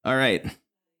All right.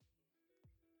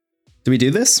 Do we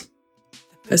do this?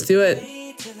 Let's do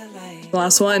it.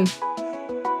 Last one.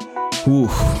 Ooh.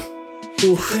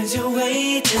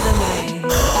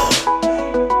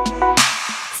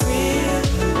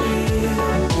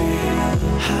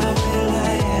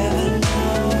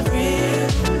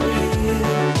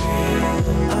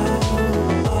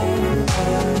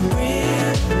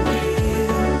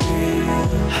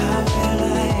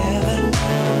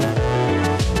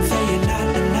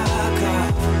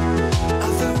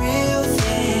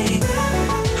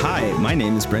 Hi, my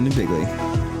name is Brendan Bigley.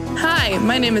 Hi,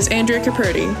 my name is Andrea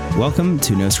Caperti. Welcome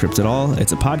to No Script at All.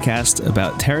 It's a podcast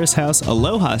about Terrace House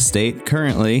Aloha State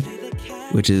currently,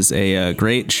 which is a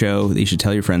great show that you should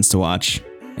tell your friends to watch.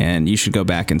 And you should go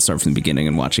back and start from the beginning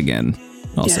and watch again.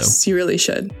 Also, Yes, you really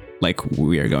should. like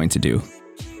we are going to do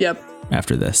Yep.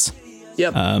 after this.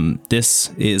 Yep.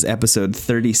 This is episode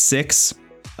 36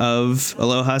 of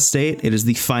Aloha State. It is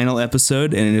the final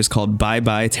episode, and it is called Bye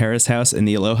Bye Terrace House in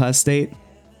the Aloha State.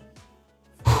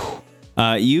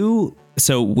 Our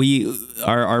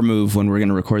move when we're going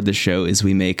to record this show is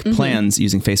we make plans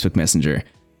using Facebook Messenger.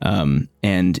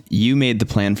 And you made the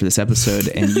plan for this episode,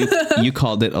 and you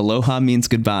called it Aloha Means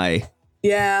Goodbye,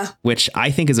 Yeah. which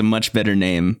I think is a much better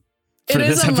name for It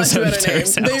this is a much episode of better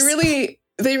Terrace name. House.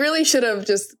 They really should have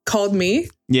just called me,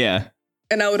 Yeah.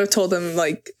 and I would have told them,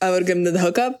 like, I would have given them the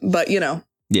hookup. But, you know,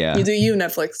 Yeah. you do you,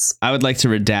 Netflix. I would like to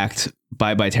redact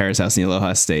Bye Bye Terrace House in the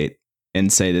Aloha State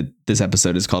and say that this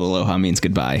episode is called Aloha Means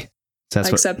Goodbye. So I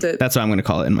accept it. That's what I'm going to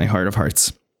call it in my heart of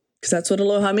hearts. Because that's what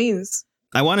aloha means.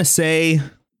 I want to say,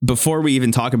 before we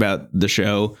even talk about the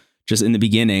show, just in the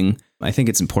beginning, I think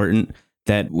it's important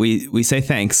that we say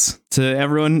thanks to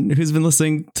everyone who's been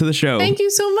listening to the show. Thank you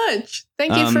so much.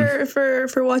 Thank you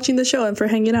for watching the show and for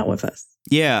hanging out with us.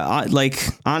 Yeah,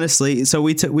 honestly, so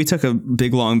we took a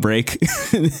big long break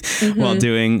while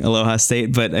doing Aloha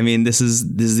State, but I mean this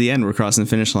is the end. We're crossing the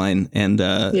finish line, and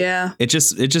Yeah. it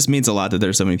just means a lot that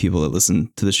there's so many people that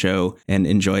listen to the show and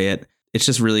enjoy it. It's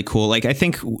just really cool. Like, I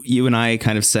think you and I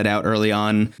kind of set out early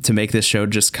on to make this show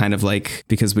just kind of like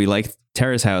because we liked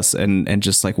Terrace House and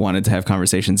just like wanted to have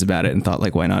conversations about it and thought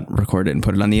like, why not record it and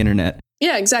put it on the internet?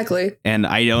 Yeah, exactly. And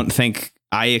I don't think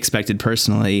I expected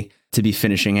personally to be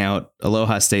finishing out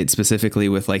Aloha State specifically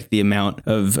with like the amount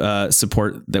of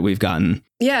support that we've gotten.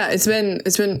 Yeah, it's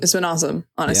been awesome,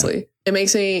 honestly. Yeah. It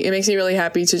makes me really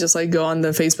happy to just like go on the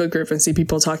Facebook group and see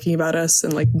people talking about us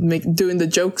and like doing the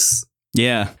jokes.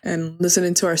 Yeah. And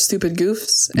listening to our stupid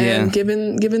goofs Yeah. and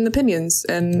giving opinions.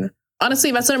 And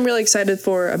honestly, that's what I'm really excited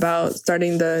for about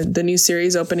starting the new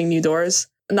series, Opening New Doors.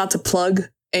 Not to plug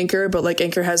Anchor, but like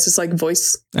Anchor has this like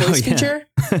voice feature.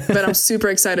 But I'm super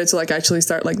excited to like actually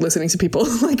start like listening to people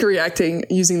like reacting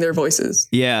using their voices.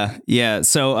 Yeah. Yeah.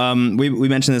 So we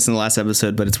mentioned this in the last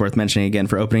episode, but it's worth mentioning again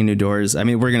for Opening New Doors. I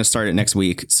mean, we're going to start it next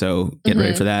week, so get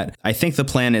ready for that. I think the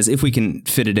plan is if we can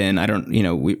fit it in,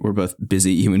 we're both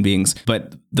busy human beings,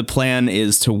 but the plan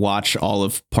is to watch all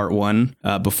of part 1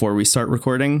 before we start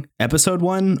recording episode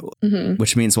 1,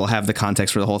 which means we'll have the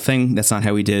context for the whole thing. That's not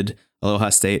how we did Aloha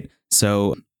State.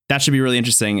 So that should be really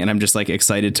interesting. And I'm just like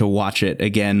excited to watch it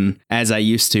again as I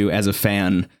used to as a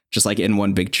fan, just like in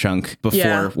one big chunk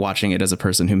before watching it as a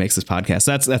person who makes this podcast.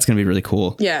 That's going to be really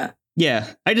cool. Yeah. Yeah.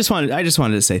 I just wanted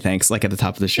to say thanks, like at the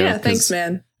top of the show. Yeah. Thanks,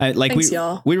 man. Thanks,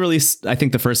 y'all. We released, I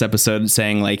think, the first episode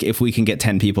saying like, if we can get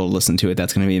 10 people to listen to it,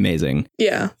 that's going to be amazing.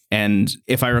 Yeah. And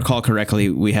if I recall correctly,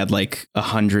 we had like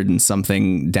 100 and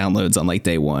something downloads on like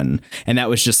day 1. And that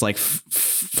was just like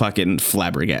fucking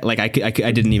flabbergasted. Like I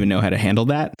didn't even know how to handle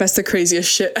that. That's the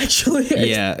craziest shit, actually.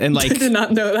 Yeah. And like, I did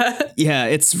not know that. Yeah,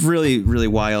 it's really, really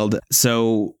wild.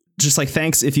 So just like,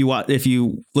 thanks if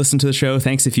you listen to the show.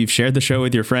 Thanks if you've shared the show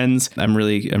with your friends. I'm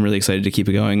really excited to keep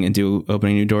it going and do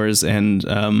Opening New Doors and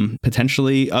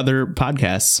potentially other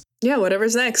podcasts. Yeah,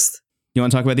 whatever's next. You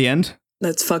want to talk about the end?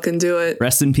 Let's fucking do it.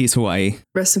 Rest in peace, Hawaii.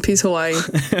 Rest in peace, Hawaii.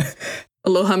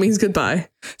 Aloha means goodbye.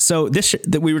 So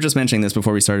that we were just mentioning this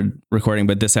before we started recording,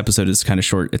 but this episode is kind of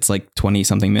short. It's like 20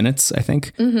 something minutes, I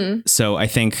think. So I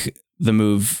think the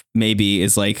move maybe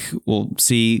is like,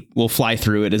 we'll fly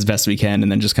through it as best we can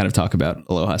and then just kind of talk about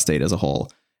Aloha State as a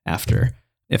whole after,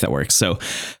 if that works. So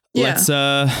let's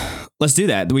do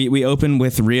that. We open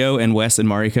with Rio and Wes and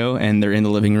Mariko, and they're in the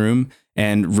living room,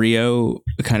 and Rio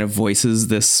kind of voices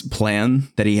this plan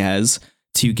that he has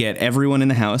to get everyone in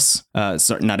the house,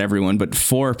 not everyone, but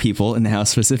 4 people in the house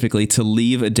specifically, to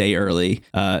leave a day early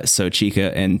so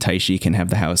Chika and Taishi can have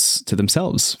the house to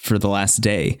themselves for the last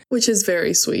day. Which is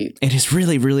very sweet. It is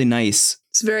really, really nice.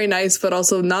 It's very nice, but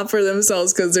also not for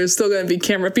themselves because there's still going to be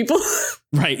camera people.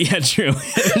 Right. Yeah, true.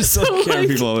 There's So, like camera like,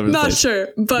 people all over the not place. sure,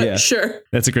 but Yeah. sure.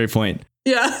 That's a great point.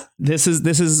 Yeah. This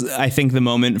is I think the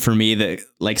moment for me that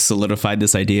like solidified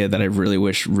this idea that I really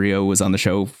wish Rio was on the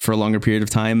show for a longer period of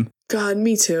time. God,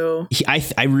 me too.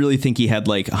 I really think he had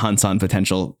like Han-san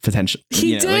potential.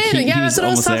 He you know, did. like, he That's what I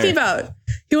was almost talking there. about.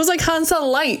 He was like Han-san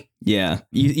light. Yeah.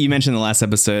 You mentioned in the last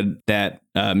episode that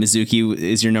Mizuki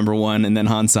is your number one and then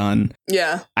Han-san.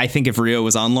 Yeah. I think if Rio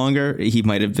was on longer, he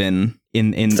might have been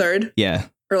in Third. Yeah.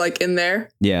 Or like in there.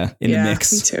 Yeah. In the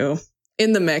mix. Me too.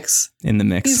 In the mix. In the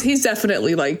mix. He's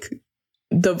definitely like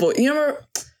the voice. You remember,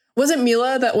 was it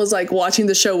Mila that was like watching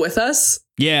the show with us?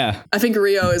 Yeah. I think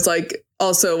Rio is like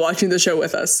also watching the show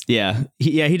with us. Yeah.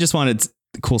 He just wanted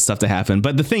cool stuff to happen.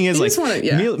 But the thing is, He like, just wanted-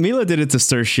 yeah. Mila did it to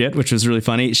stir shit, which was really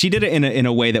funny. She did it in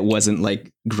a way that wasn't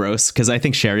like gross, because I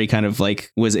think Sherry kind of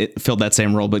like filled that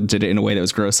same role, but did it in a way that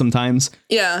was gross sometimes.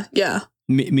 Yeah. Yeah.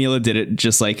 Mila did it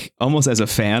just like almost as a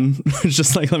fan,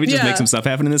 just like, let me just make some stuff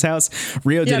happen in this house.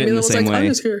 Rio did it Mila in the was same like, way. I'm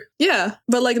just here. Yeah.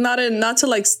 But like not to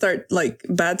like start like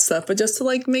bad stuff, but just to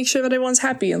like make sure that everyone's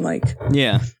happy and like,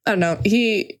 Yeah. I don't know.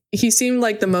 He seemed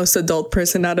like the most adult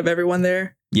person out of everyone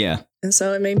there. Yeah. And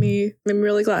so it made me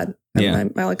really glad. Yeah.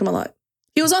 I like him a lot.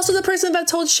 He was also the person that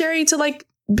told Sherry to like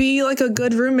be like a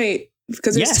good roommate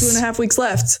because there's 2.5 weeks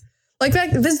left. Like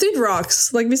this dude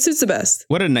rocks. Like this dude's the best.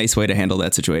 What a nice way to handle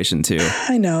that situation too.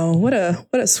 I know. What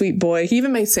a sweet boy. He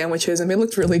even made sandwiches and they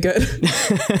looked really good.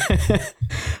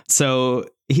 So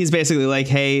he's basically like,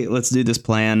 hey, let's do this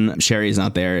plan. Sherry's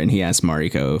not there. And he asks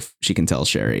Mariko if she can tell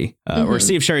Sherry or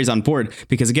see if Sherry's on board.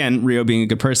 Because again, Rio being a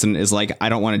good person is like, I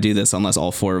don't want to do this unless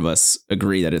all four of us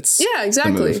agree that it's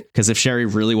exactly. Because if Sherry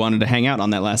really wanted to hang out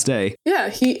on that last day. Yeah,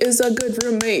 he is a good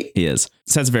roommate. He is.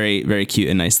 So that's a very, very cute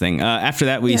and nice thing. After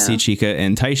that, we see Chika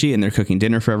and Taishi and they're cooking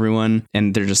dinner for everyone.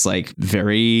 And they're just like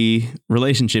very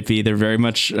relationshipy. They're very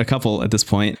much a couple at this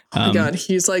point. Oh my God,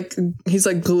 he's like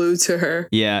glued to her.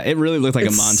 Yeah, it really looked like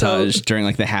a montage during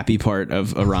like the happy part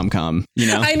of a rom-com, you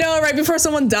know? I know, right before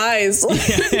someone dies.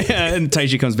 Yeah, and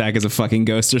Taishi comes back as a fucking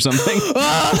ghost or something.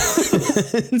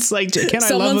 It's like, can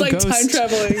Someone's I love a like ghost? time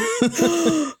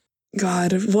traveling.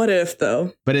 God, what if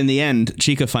though? But in the end,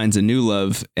 Chika finds a new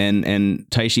love and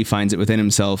Taishi finds it within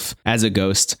himself as a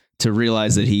ghost to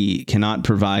realize that he cannot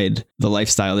provide the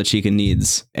lifestyle that Chika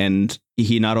needs. And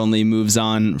he not only moves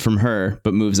on from her,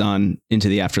 but moves on into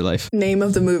the afterlife. Name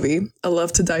of the movie, A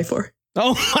Love to Die For.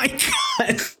 Oh my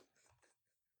God.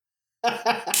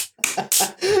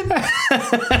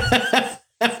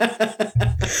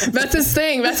 That's his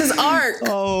thing. That's his arc.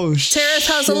 Oh, Terrace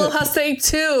House of Little Hase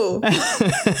too.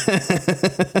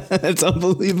 That's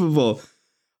unbelievable.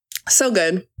 So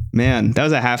good. Man, that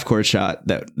was a half-court shot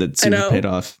that super paid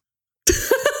off.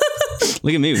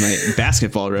 Look at me with my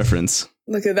basketball reference.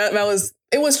 Look at that.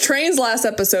 It was Train's last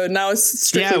episode. Now it's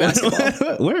strictly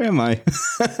basketball. Where am I?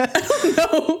 I don't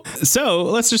know. So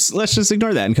let's just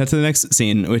ignore that and cut to the next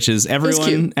scene, which is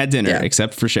everyone at dinner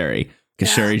except for Sherry.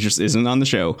 Because Sherry just isn't on the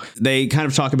show. They kind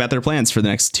of talk about their plans for the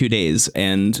next 2 days,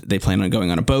 and they plan on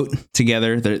going on a boat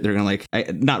together. They're gonna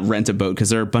not rent a boat because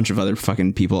there are a bunch of other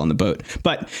fucking people on the boat.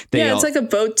 But it's like a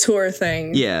boat tour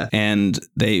thing. Yeah, and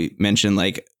they mention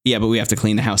like, but we have to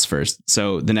clean the house first.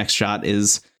 So the next shot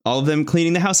is all of them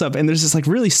cleaning the house up, and there's this like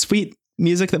really sweet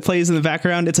music that plays in the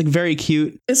background. It's like very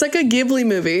cute. It's like a Ghibli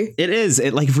movie. It is.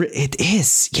 It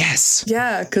is. Yes.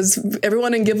 Yeah, because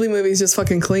everyone in Ghibli movies just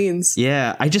fucking cleans.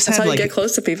 Yeah, That's how you get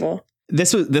close to people.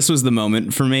 This was the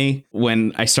moment for me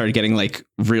when I started getting like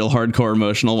real hardcore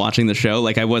emotional watching the show.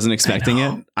 Like I wasn't expecting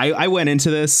it. I went into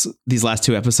these last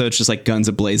 2 episodes just like guns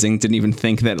a-blazing. Didn't even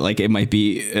think that like it might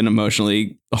be an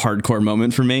emotionally hardcore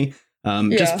moment for me.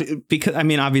 Just because, I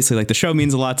mean, obviously like the show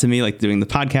means a lot to me, like doing the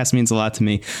podcast means a lot to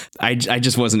me. I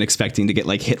just wasn't expecting to get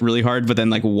like hit really hard, but then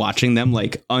like watching them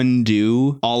like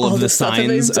undo all of the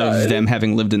signs of them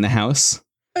having lived in the house.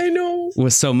 I know.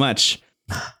 Was so much.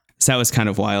 So that was kind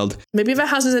of wild. Maybe if a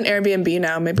house is an Airbnb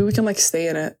now, maybe we can like stay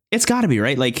in it. It's gotta be,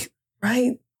 right? Like,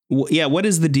 right. Yeah. What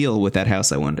is the deal with that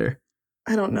house? I wonder.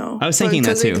 I don't know. I was thinking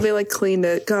that too. They like cleaned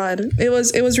it. God, it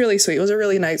was really sweet. It was a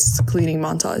really nice cleaning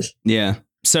montage. Yeah.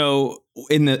 So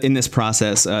in this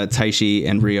process, Taishi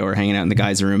and Rio are hanging out in the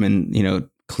guys' room and, you know,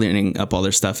 cleaning up all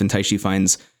their stuff. And Taishi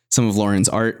finds some of Lauren's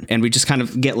art. And we just kind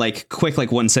of get like quick, like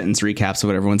 1-sentence recaps of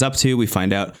what everyone's up to. We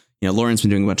find out, you know, Lauren's been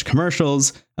doing a bunch of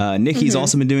commercials. Nikki's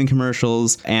also been doing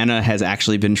commercials. Anna has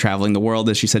actually been traveling the world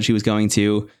as she said she was going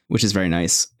to, which is very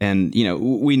nice. And, you know,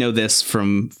 we know this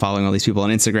from following all these people on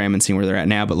Instagram and seeing where they're at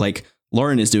now. But like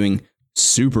Lauren is doing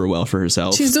super well for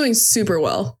herself. She's doing super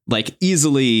well. Like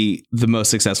easily the most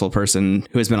successful person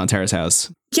who has been on Terrace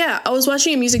House. Yeah, I was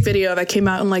watching a music video that came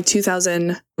out in like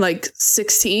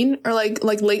 2016 or like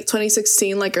late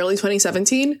 2016, like early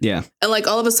 2017. Yeah. And like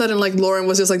all of a sudden, like Lauren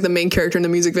was just like the main character in the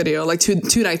music video, like two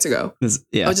nights ago.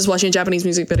 Yeah. I was just watching a Japanese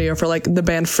music video for like the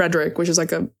band Frederick, which is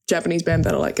like a Japanese band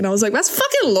that I like. And I was like, that's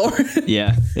fucking Lauren.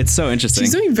 Yeah. It's so interesting.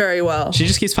 She's doing very well. She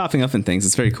just keeps popping up in things.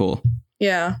 It's very cool.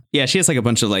 Yeah. Yeah, she has like a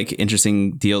bunch of like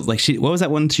interesting deals. Like what was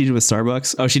that one she did with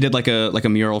Starbucks? Oh, she did like a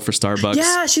mural for Starbucks.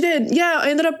 Yeah, she did. Yeah,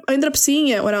 I ended up seeing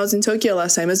it when I was in Tokyo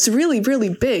last time. It's really, really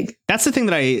big. That's the thing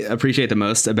that I appreciate the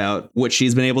most about what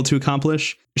she's been able to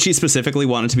accomplish. She specifically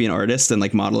wanted to be an artist and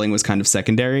like modeling was kind of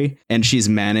secondary. And she's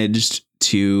managed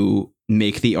to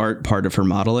make the art part of her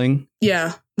modeling.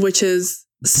 Yeah, which is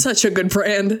such a good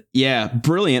brand. Yeah,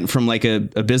 brilliant from like a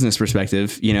business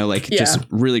perspective, you know, like just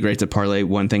really great to parlay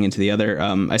one thing into the other.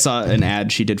 I saw an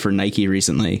ad she did for Nike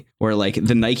recently where like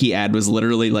the Nike ad was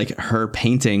literally like her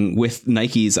painting with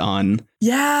Nikes on.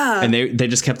 Yeah. And they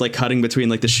just kept like cutting between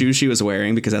like the shoes she was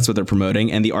wearing because that's what they're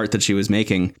promoting and the art that she was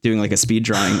making, doing like a speed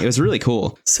drawing. It was really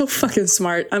cool. So fucking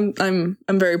smart. I'm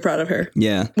very proud of her.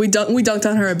 Yeah. We dunked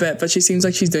on her a bit, but she seems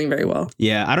like she's doing very well.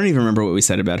 Yeah. I don't even remember what we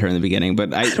said about her in the beginning,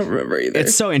 but I don't remember either.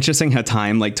 It's so interesting how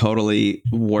time like totally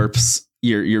warps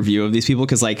your view of these people,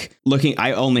 because like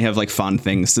I only have like fond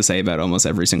things to say about almost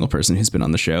every single person who's been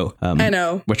on the show. I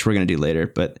know, which we're gonna do later,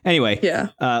 but anyway, yeah.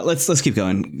 Let's keep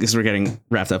going because we're getting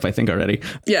wrapped up, I think, already.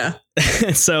 Yeah.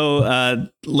 So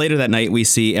later that night we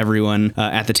see everyone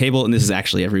at the table, and this is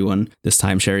actually everyone. This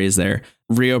time Sherry is there.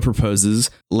 Rio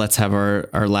proposes, let's have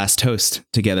our last toast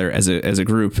together as a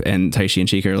group, and Taishi and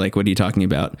Chika are like, what are you talking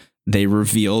about? They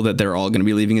reveal that they're all going to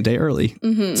be leaving a day early.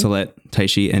 Mm-hmm. So let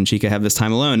Taishi and Chika have this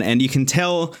time alone. And you can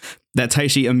tell that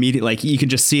Taishi immediately, like you can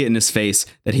just see it in his face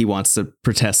that he wants to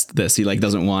protest this. He like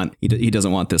doesn't want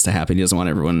this to happen. He doesn't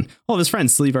want all of his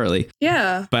friends to leave early.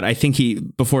 Yeah. But I think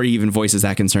before he even voices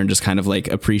that concern, just kind of like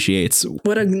appreciates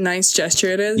what a nice gesture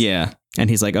it is. Yeah. And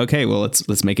he's like, okay, well,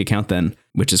 let's make it count then,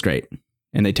 which is great.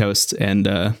 And they toast, and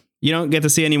you don't get to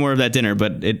see any more of that dinner,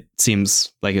 but it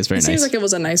seems like it's very nice. It seems like it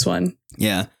was a nice one.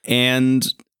 Yeah. And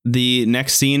the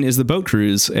next scene is the boat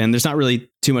cruise, and there's not really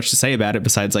too much to say about it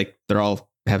besides like they're all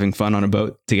having fun on a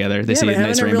boat together. They see a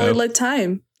nice rainbow. Really lit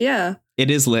time. Yeah. It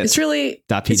is lit. It's really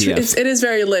 .pdf. It is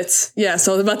very lit. Yeah.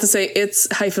 So I was about to say it's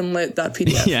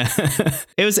 -lit.pdf. Yeah.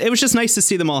 It was just nice to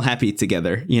see them all happy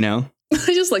together, you know?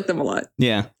 I just like them a lot.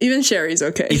 Yeah. Even Sherry's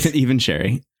okay. Even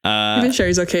Sherry. Even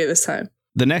Sherry's okay this time.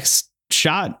 The next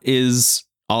shot is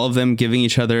all of them giving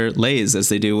each other lays as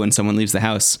they do when someone leaves the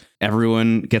house.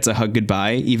 Everyone gets a hug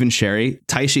goodbye, even Sherry.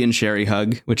 Taishi and Sherry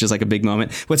hug, which is like a big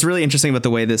moment. What's really interesting about the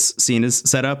way this scene is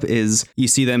set up is you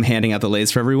see them handing out the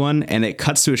lays for everyone, and it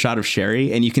cuts to a shot of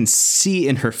Sherry, and you can see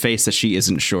in her face that she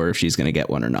isn't sure if she's going to get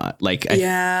one or not. Like,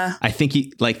 I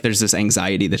think there's this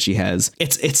anxiety that she has.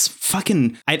 It's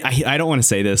fucking, I don't want to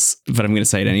say this, but I'm going to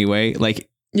say it anyway. Like,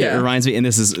 yeah. It reminds me, and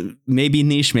this is maybe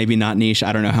niche, maybe not niche.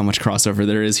 I don't know how much crossover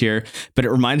there is here, but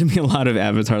it reminded me a lot of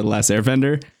Avatar: The Last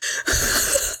Airbender.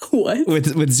 What?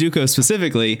 With Zuko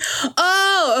specifically.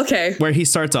 Oh, okay. Where he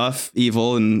starts off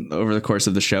evil, and over the course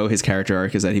of the show, his character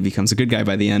arc is that he becomes a good guy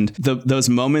by the end. Those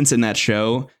moments in that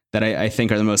show that I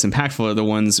think are the most impactful are the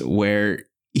ones where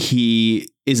he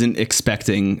isn't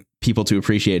expecting people to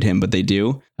appreciate him, but they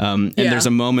do. And there's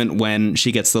a moment when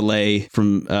she gets the lay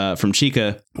from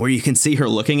Chika where you can see her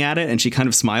looking at it and she kind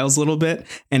of smiles a little bit.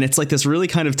 And it's like this really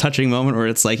kind of touching moment where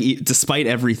it's like, despite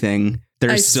everything,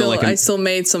 I still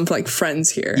made some like friends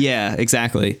here. Yeah,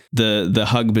 exactly. The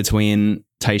hug between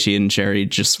Taishi and Sherry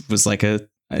just was like it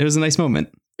was a nice moment.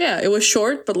 Yeah, it was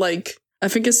short, but like, I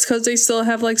think it's because they still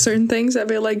have like certain things that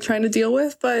they're like trying to deal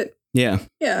with, but yeah.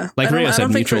 Like Rio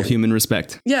said, mutual human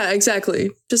respect. Yeah,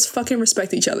 exactly. Just fucking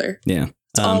respect each other. Yeah.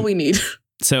 That's all we need.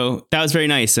 So that was very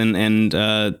nice. And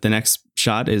the next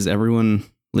shot is everyone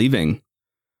leaving.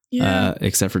 Yeah.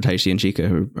 Except for Taishi and Chika,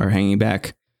 who are hanging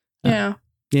back. Yeah.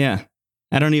 Yeah.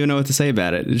 I don't even know what to say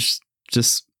about it. It's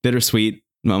just bittersweet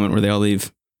moment where they all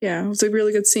leave. Yeah. It was a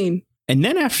really good scene. And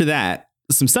then after that,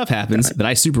 some stuff happens that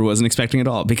I super wasn't expecting at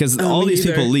all, because all these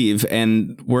people leave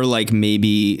and we're like,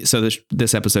 maybe, so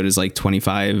this episode is like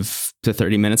 25 to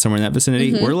 30 minutes, somewhere in that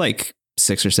vicinity. Mm-hmm. We're like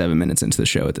 6 or 7 minutes into the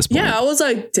show at this point. Yeah, I was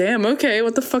like, damn, okay,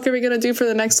 what the fuck are we gonna do for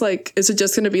the next, like, is it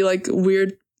just gonna be like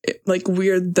weird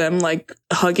them like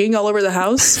hugging all over the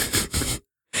house?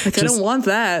 Like, I don't want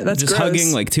that. That's just gross.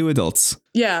 Hugging like two adults.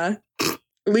 Yeah.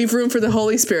 Leave room for the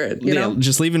Holy Spirit, you know?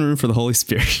 Just leaving room for the Holy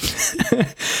Spirit.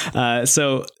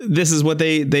 So this is what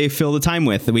they fill the time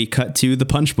with. We cut to the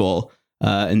punch bowl,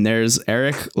 and there's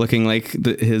Eric looking like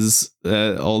his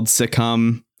old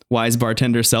sitcom wise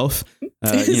bartender self.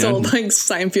 His old like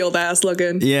Seinfeld ass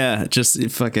looking. Yeah, just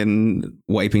fucking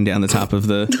wiping down the top of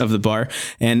the bar.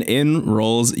 And in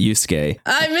rolls Yusuke.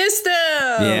 I missed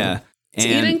him. Yeah. It's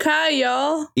Eden Kai,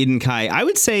 y'all. Eden Kai. I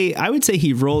would say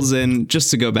he rolls in, just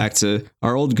to go back to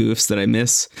our old goofs that I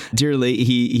miss dearly.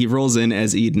 He rolls in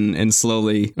as Eden and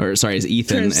slowly, as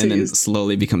Ethan, and then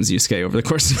slowly becomes Yusuke over the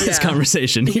course of his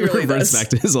conversation. He really reverts back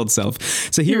to his old self.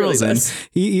 So he rolls in.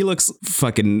 He looks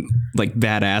fucking like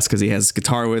badass because he has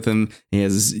guitar with him. He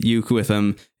has uke with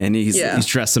him, and he's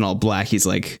dressed in all black. He's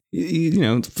like,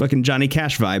 fucking Johnny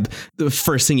Cash vibe. The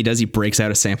first thing he does, he breaks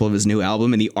out a sample of his new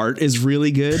album, and the art is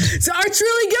really good. The art's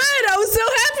really good. I was so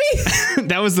happy.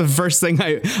 That was the first thing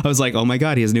I was like, oh my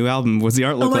God, he has a new album. What's the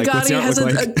art look like? What's the art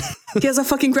look like? He has a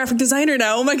fucking graphic designer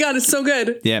now. Oh my God, it's so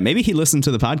good. Yeah, maybe he listened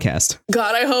to the podcast.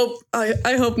 God, I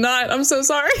hope not. I'm so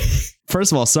sorry.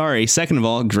 First of all, sorry. Second of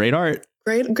all, great art.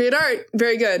 Great art.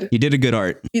 Very good. You did a good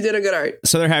art.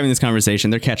 So they're having this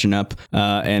conversation. They're catching up.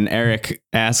 And Eric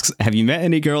asks, have you met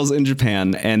any girls in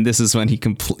Japan? And this is when he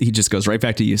just goes right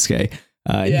back to Yusuke.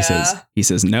 He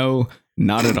says, no,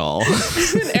 not at all.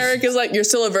 And Eric is like, you're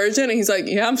still a virgin? And he's like,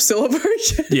 yeah, I'm still a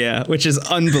virgin. Yeah, which is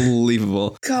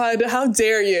unbelievable. God, how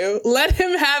dare you? Let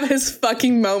him have his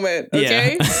fucking moment,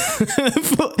 okay? Yeah.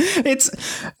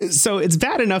 It's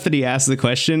bad enough that he asked the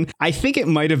question. I think it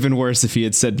might have been worse if he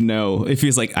had said no. If he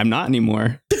was like, I'm not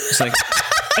anymore. It's like...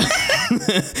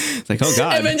 It's like, oh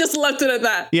God. And then just left it at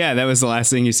that. Yeah, that was the last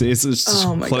thing you see. It's just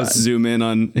close zoom in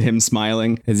on him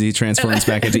smiling as he transforms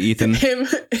back into Ethan. Him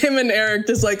and Eric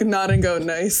just like nod and go,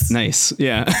 nice.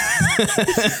 Yeah.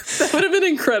 That would have been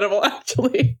incredible,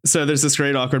 actually. So there's this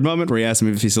great awkward moment where he asks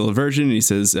him if he's still a virgin, and he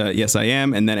says, yes, I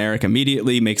am. And then Eric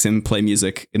immediately makes him play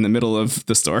music in the middle of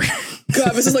the store.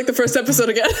 God, this is like the first episode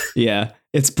again. Yeah,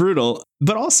 it's brutal,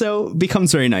 but also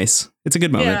becomes very nice. It's a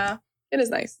good moment. Yeah, it is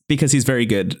nice. Because he's very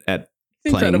good at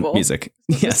playing music.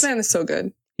 Yes. This man is so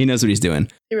good. He knows what he's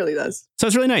doing. He really does. So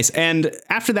it's really nice. And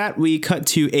after that, we cut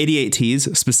to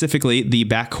 88Ts, specifically the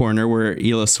back corner where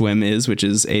Ela Swim is, which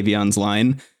is Avion's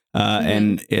line.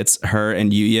 And it's her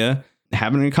and Yuya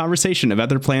having a conversation about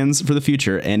their plans for the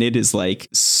future. And it is like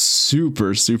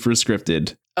super, super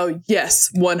scripted. Oh,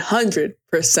 yes. 100%.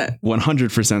 100%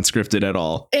 scripted at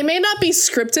all. It may not be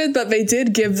scripted, but they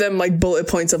did give them like bullet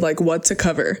points of like what to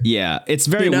cover. Yeah, it's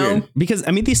very weird because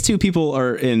I mean, these two people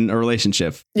are in a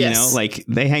relationship, you know, like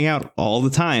they hang out all the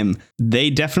time. They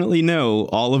definitely know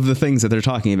all of the things that they're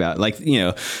talking about. Like, you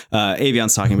know,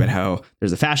 Avion's talking about how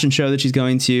there's a fashion show that she's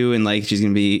going to, and like she's gonna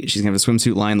have a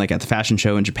swimsuit line like at the fashion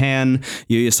show in Japan.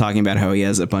 Yuya's talking about how he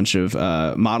has a bunch of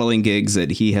modeling gigs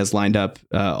that he has lined up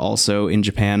also in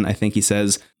Japan, I think he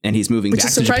says. And he's moving back to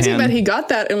Japan. Which is surprising that he got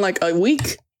that in like a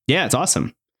week. Yeah, it's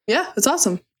awesome. Yeah, it's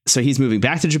awesome. So he's moving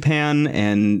back to Japan,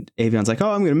 and Avion's like, oh,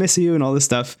 I'm going to miss you and all this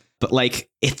stuff. But like,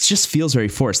 it just feels very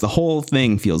forced. The whole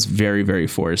thing feels very, very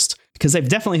forced because they've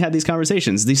definitely had these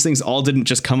conversations. These things all didn't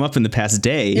just come up in the past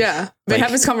day. Yeah, they have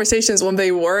these conversations when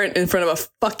they weren't in front of a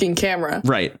fucking camera.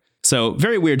 Right. So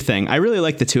very weird thing. I really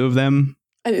like the two of them.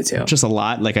 I do too. Just a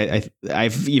lot. Like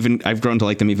I've grown to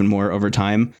like them even more over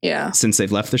time. Yeah. Since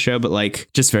they've left the show, but like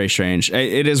just very strange.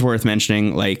 It is worth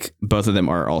mentioning. Like both of them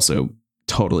are also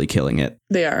totally killing it.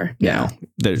 They are. Yeah.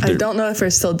 They're, I don't know if they're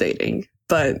still dating,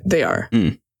 but they are.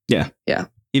 Yeah. Yeah.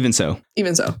 Even so.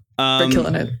 They're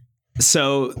killing it.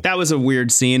 So that was a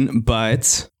weird scene,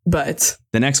 but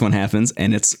the next one happens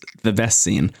and it's the best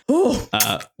scene.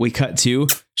 We cut to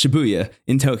Shibuya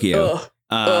in Tokyo.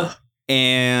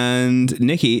 And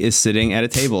Nikki is sitting at a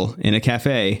table in a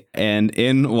cafe, and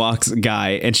in walks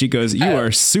Guy, and she goes, you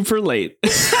are super late.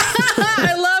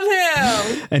 I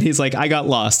love him. And he's like, I got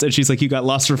lost. And she's like, you got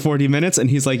lost for 40 minutes? And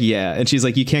he's like, yeah. And she's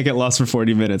like, you can't get lost for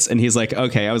 40 minutes. And he's like,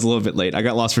 okay, I was a little bit late. I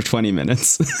got lost for 20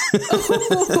 minutes.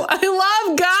 I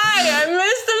love Guy. I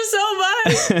missed him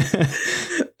so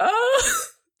much.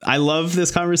 I love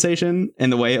this conversation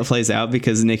and the way it plays out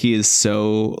because Nikki is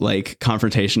so like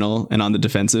confrontational and on the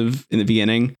defensive in the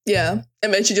beginning. Yeah.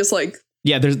 And then she just like.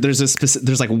 Yeah,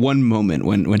 there's like one moment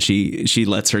when she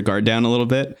lets her guard down a little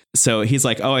bit. So he's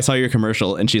like, oh, I saw your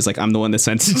commercial. And she's like, I'm the one that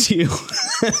sent it to you.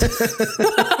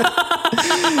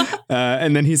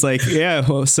 And then he's like, yeah,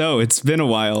 well, so it's been a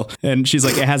while. And she's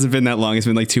like, it hasn't been that long. It's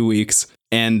been like 2 weeks.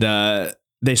 And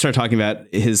they start talking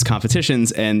about his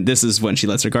competitions, and this is when she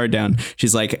lets her guard down.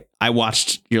 She's like, I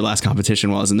watched your last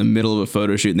competition while I was in the middle of a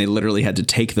photo shoot, and they literally had to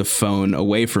take the phone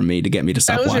away from me to get me to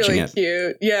stop watching it. That was really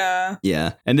cute. Yeah.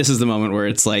 Yeah. And this is the moment where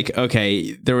it's like,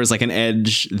 okay, there was like an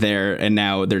edge there, and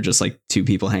now they're just like two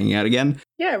people hanging out again.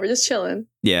 Yeah, we're just chilling.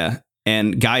 Yeah.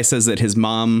 And Guy says that his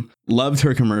mom loved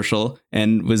her commercial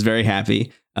and was very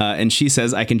happy. And she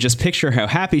says, I can just picture how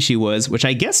happy she was, which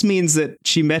I guess means that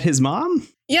she met his mom.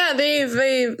 Yeah,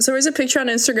 so there's a picture on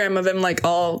Instagram of them like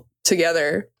all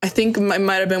together. I think it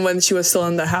might have been when she was still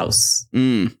in the house,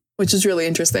 which is really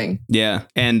interesting. Yeah.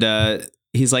 And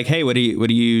he's like, hey, what are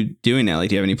you doing now? Like,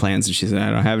 do you have any plans? And she said,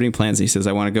 I don't have any plans. And he says,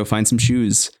 I want to go find some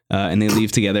shoes. And they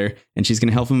leave together and she's going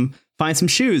to help him find some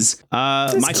shoes.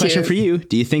 My question for you,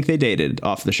 do you think they dated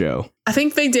off the show? I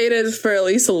think they dated for at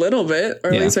least a little bit,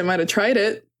 or at least I might have tried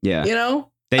it. Yeah. You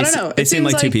know, I don't know. They seem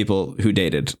like two people who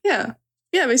dated. Yeah.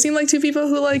 Yeah. They seem like two people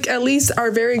who like at least are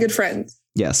very good friends.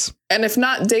 Yes. And if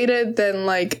not dated, then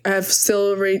like have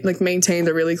still maintained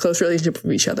a really close relationship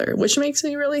with each other, which makes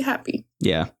me really happy.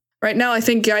 Yeah. Right now, I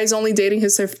think Guy's only dating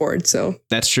his surfboard. So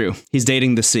that's true. He's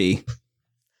dating the sea.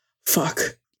 Fuck.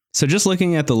 So just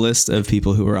looking at the list of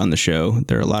people who are on the show,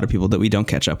 there are a lot of people that we don't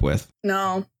catch up with.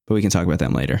 No. But we can talk about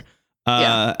them later.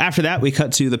 After that, we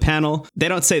cut to the panel. They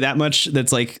don't say that much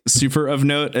that's like super of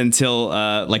note until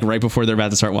like right before they're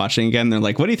about to start watching again. They're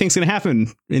like, what do you think's going to happen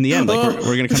in the end? Like,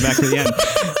 we're going to come back to the end.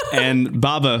 And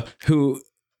Baba, who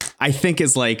I think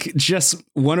is like just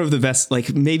one of the best,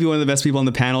 like maybe one of the best people on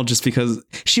the panel, just because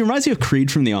she reminds me of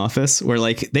Creed from The Office, where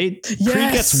like Creed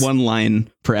gets one line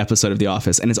per episode of The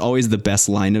Office and it's always the best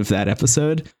line of that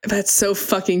episode. That's so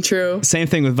fucking true. Same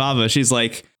thing with Baba. She's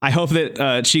like, I hope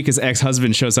that Chica's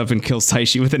ex-husband shows up and kills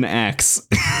Taishi with an axe.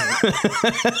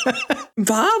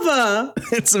 Baba,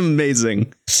 it's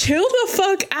amazing. Chill the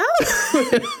fuck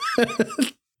out.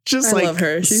 Just I love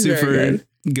her. She's super very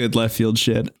good left field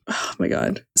shit. Oh my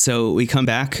god. So we come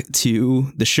back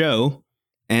to the show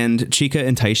and Chica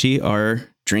and Taishi are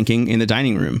drinking in the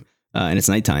dining room and it's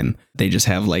nighttime. They just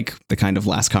have like the kind of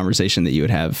last conversation that you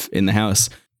would have in the house.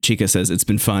 Chica says it's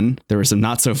been fun. There were some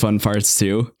not so fun parts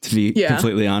too, to be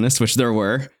completely honest, which there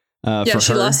were.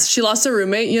 She lost a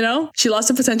roommate, you know? She lost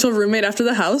a potential roommate after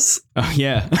the house. Oh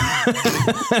yeah.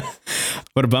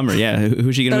 What a bummer. Yeah.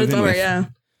 Who's she going to move in with? Yeah.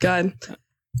 God.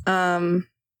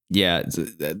 Yeah,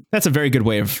 that's a very good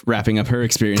way of wrapping up her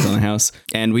experience on the house.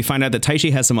 And we find out that Taishi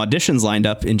has some auditions lined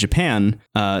up in Japan.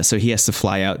 So he has to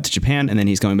fly out to Japan and then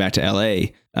he's going back to LA.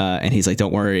 And he's like,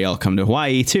 don't worry, I'll come to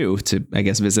Hawaii too, to, I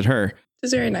guess, visit her.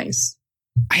 It's very nice.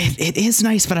 It is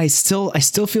nice, but I still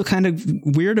feel kind of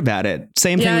weird about it.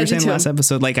 Same thing we were saying last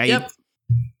episode. Like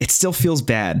it still feels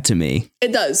bad to me.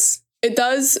 It does. It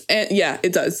does. And yeah,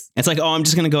 it does. It's like, oh, I'm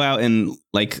just going to go out and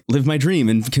like live my dream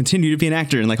and continue to be an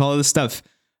actor and like all of this stuff.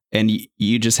 And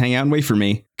you just hang out and wait for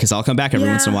me because I'll come back every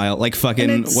once in a while. Like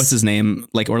fucking what's his name?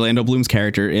 Like Orlando Bloom's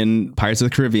character in Pirates of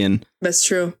the Caribbean. That's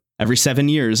true. Every 7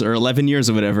 years or 11 years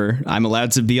or whatever, I'm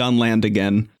allowed to be on land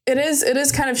again. It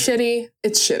is kind of shitty.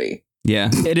 It's shitty. Yeah,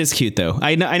 it is cute, though.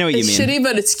 I know what you mean. It's shitty,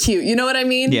 but it's cute. You know what I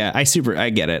mean? Yeah, I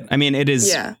get it. I mean, it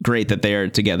is great that they are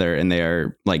together and they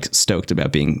are like stoked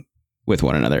about being with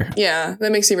one another. Yeah,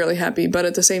 that makes me really happy. But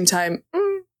at the same time.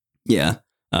 Yeah.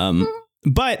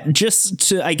 But just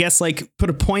to, I guess, like put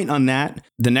a point on that,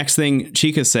 the next thing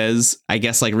Chica says, I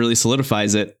guess, like really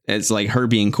solidifies it as like her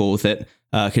being cool with it.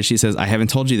 Because she says, I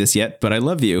haven't told you this yet, but I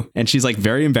love you. And she's like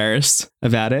very embarrassed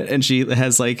about it. And she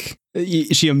has like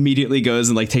she immediately goes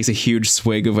and like takes a huge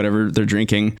swig of whatever they're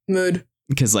drinking. Mood.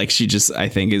 Because like she just, I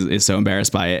think, is so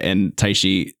embarrassed by it. And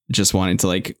Taishi just wanting to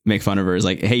like make fun of her is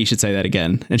like, hey, you should say that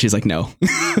again. And she's like, no,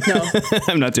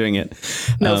 I'm not doing it.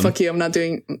 No, fuck you.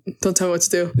 Don't tell me what to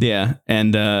do. Yeah.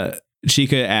 And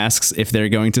Chica asks if they're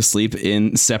going to sleep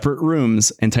in separate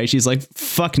rooms. And Taishi's like,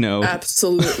 fuck no.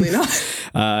 Absolutely not.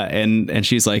 And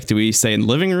she's like, do we stay in the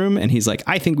living room? And he's like,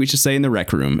 I think we should stay in the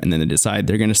rec room. And then they decide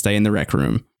they're going to stay in the rec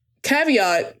room.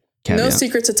 Caveat. No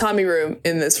secret to Tommy room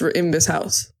in this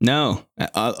house. No,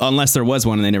 unless there was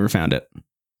one and they never found it.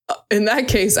 In that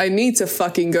case, I need to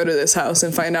fucking go to this house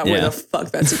and find out where the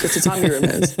fuck that secret to Tommy room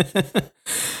is.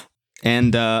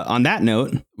 And on that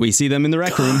note, we see them in the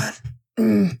rec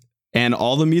room and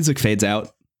all the music fades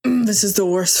out. This is the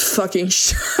worst fucking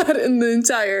shot in the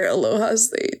entire Aloha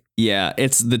State. Yeah,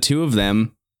 it's the two of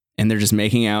them and they're just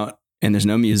making out and there's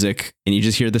no music and you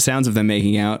just hear the sounds of them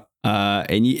making out.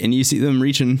 And you see them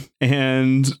reaching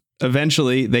and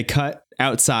eventually they cut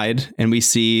outside and we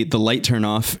see the light turn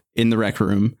off in the rec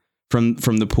room from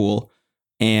the pool.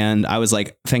 And I was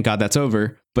like, thank God that's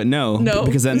over. But no,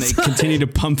 because then they continue to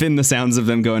pump in the sounds of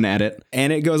them going at it.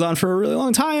 And it goes on for a really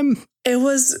long time. It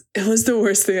was the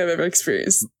worst thing I've ever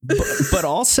experienced. But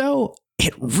also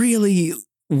it really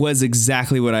was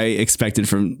exactly what I expected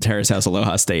from Terrace House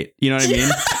Aloha State. You know what I mean?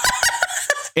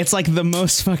 It's like the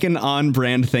most fucking on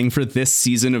brand thing for this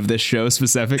season of this show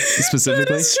specifically.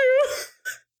 That's true.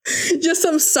 Just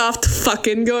some soft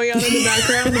fucking going on in the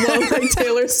background while like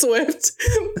Taylor Swift's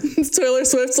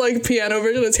like piano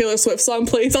version of Taylor Swift song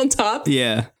plays on top.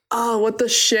 Yeah. Oh, what the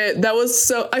shit. That was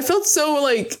so, I felt so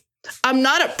like, I'm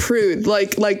not a prude.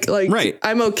 Like, right.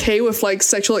 I'm okay with like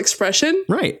sexual expression.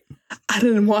 Right. I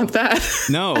didn't want that.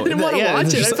 No. I didn't want to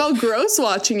watch it. I felt gross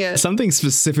watching it. Something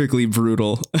specifically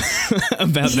brutal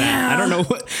about that.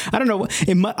 I don't know.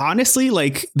 Honestly,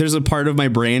 like, there's a part of my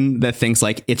brain that thinks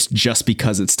like it's just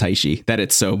because it's Taishi that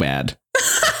it's so bad.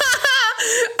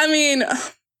 I mean,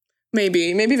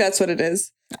 maybe that's what it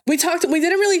is. We didn't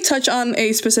really touch on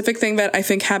a specific thing that I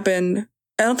think happened.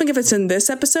 I don't think if it's in this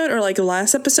episode or like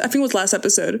last episode. I think it was last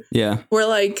episode. Yeah. Where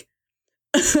like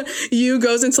Yu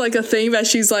goes into like a thing that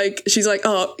she's like,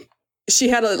 oh, she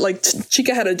had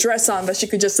Chika had a dress on that she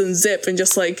could just unzip and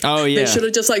just like, oh yeah, they should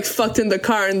have just like fucked in the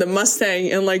car in the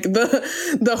Mustang and like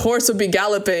the horse would be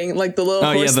galloping like the little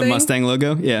horse the thing. Mustang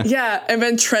logo. Yeah. And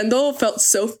then Trendle felt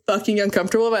so fucking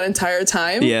uncomfortable that entire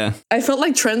time. Yeah. I felt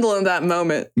like Trendle in that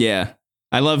moment. Yeah.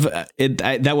 I love it.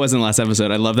 That wasn't last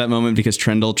episode. I love that moment because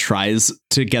Trendle tries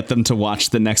to get them to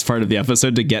watch the next part of the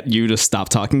episode to get you to stop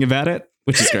talking about it,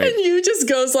 which is great. And you just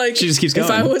goes like, she just keeps going.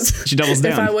 She doubles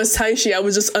down. If I was Taishi, I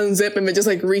would just unzip him and just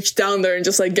like reach down there and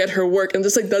just like get her work and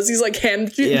just like does these like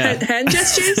hand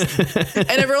gestures. And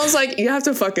everyone's like, you have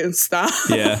to fucking stop.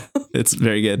 Yeah, it's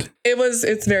very good.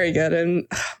 It's very good. And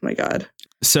oh my God.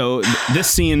 So this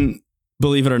scene,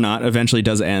 believe it or not, eventually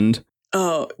does end.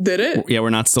 Oh, did it? Yeah, we're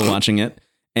not still watching it.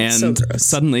 And so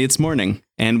suddenly it's morning.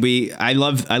 And I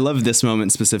love this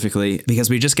moment specifically because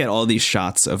we just get all these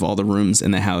shots of all the rooms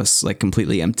in the house like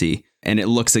completely empty. And it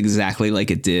looks exactly like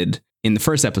it did in the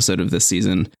first episode of this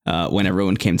season when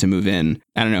everyone came to move in.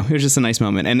 I don't know. It was just a nice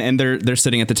moment. And they're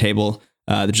sitting at the table.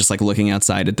 They're just like looking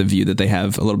outside at the view that they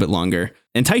have a little bit longer.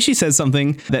 And Taishi says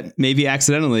something that maybe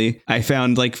accidentally I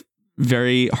found like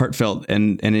very heartfelt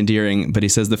and endearing. But he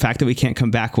says, the fact that we can't come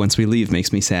back once we leave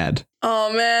makes me sad.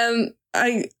 Oh, man.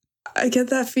 I get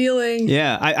that feeling.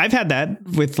 Yeah, I've had that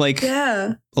with like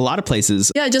a lot of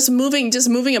places. Yeah, just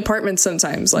moving apartments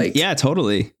sometimes. Like, yeah,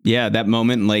 totally. Yeah, that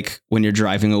moment like when you're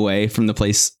driving away from the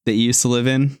place that you used to live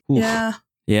in. Oof. Yeah.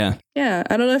 Yeah. Yeah.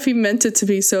 I don't know if he meant it to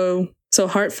be so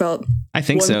heartfelt. I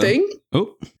think One thing.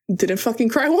 Oh, didn't fucking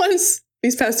cry once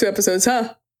these past 2 episodes,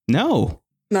 huh? No.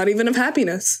 Not even of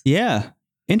happiness. Yeah.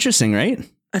 Interesting, right?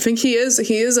 I think he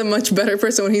is a much better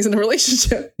person when he's in a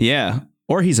relationship. Yeah.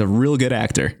 Or he's a real good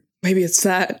actor. Maybe it's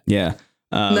that. Yeah.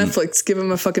 Netflix, give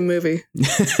him a fucking movie.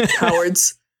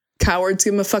 Cowards,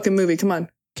 give him a fucking movie. Come on.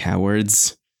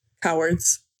 Cowards.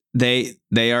 They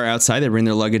are outside. They bring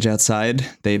their luggage outside.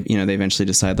 They eventually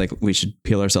decide like we should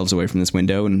peel ourselves away from this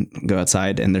window and go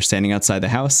outside. And they're standing outside the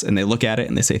house and they look at it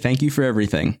and they say, thank you for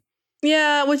everything.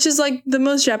 Yeah, which is like the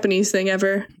most Japanese thing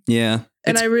ever. Yeah.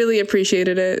 And I really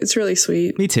appreciated it. It's really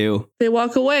sweet. Me too. They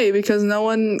walk away because no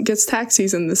one gets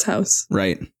taxis in this house.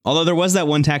 Right. Although there was that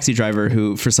one taxi driver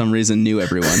who, for some reason, knew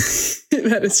everyone.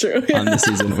 That is true. On this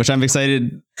season, which I'm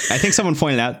excited. I think someone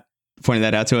pointed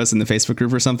that out to us in the Facebook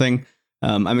group or something.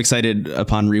 I'm excited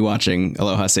upon rewatching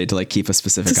Aloha State to like keep a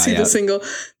specific eye out.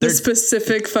 The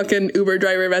specific fucking Uber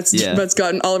driver that's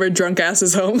gotten all of our drunk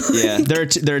asses home. Yeah,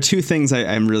 there are 2 things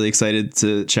I'm really excited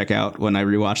to check out when I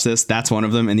rewatch this. That's one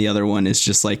of them, and the other one is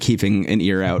just like keeping an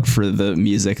ear out for the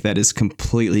music that is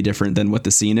completely different than what the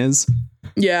scene is.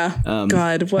 Yeah.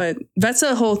 God, what? That's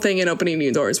a whole thing in Opening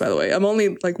New Doors, by the way. I'm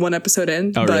only like 1 episode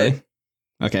in. Oh, really?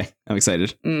 Okay, I'm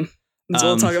excited. So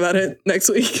we'll talk about it next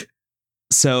week.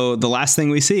 So the last thing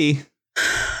we see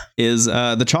is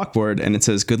the chalkboard, and it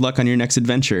says, good luck on your next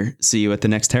adventure. See you at the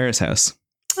next terrace house.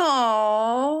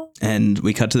 Aww. And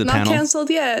we cut to the panel. Not canceled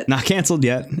yet. Not canceled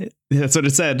yet. That's what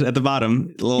it said at the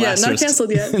bottom. Not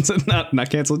canceled yet. It's not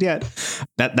canceled yet.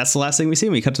 That's the last thing we see.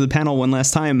 We cut to the panel one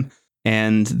last time,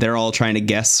 and they're all trying to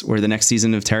guess where the next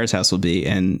season of Terrace House will be.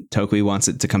 And Tokui wants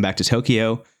it to come back to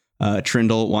Tokyo.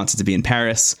 Trindle wants it to be in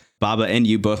Paris. Baba and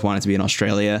you both want it to be in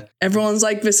Australia. Everyone's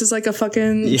like, this is like a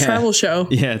fucking travel show.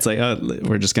 Yeah, it's like, oh,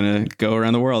 we're just going to go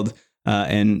around the world.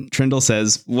 And Trindle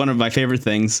says, one of my favorite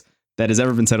things that has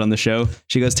ever been said on the show.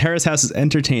 She goes, Terrace House is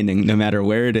entertaining no matter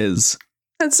where it is.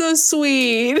 That's so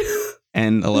sweet.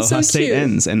 And Aloha State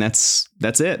ends. And that's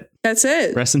it. That's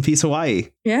it. Rest in peace, Hawaii.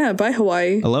 Yeah, bye,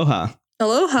 Hawaii. Aloha.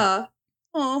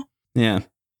 Oh. Yeah.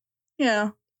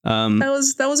 Yeah.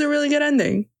 That was a really good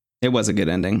ending. It was a good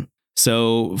ending.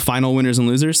 So final winners and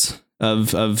losers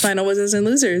of final winners and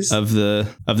losers of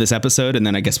this episode, and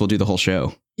then I guess we'll do the whole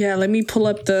show. Yeah, let me pull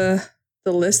up the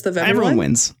list of everyone. Everyone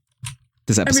wins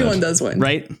this episode. Everyone does win,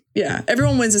 right? Yeah,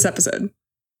 everyone wins this episode.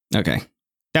 Okay,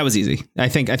 that was easy. I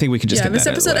think we could just get this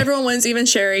that episode. Everyone wins, even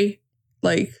Sherry.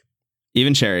 Like,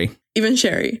 Even Sherry. Even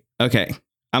Sherry. Okay.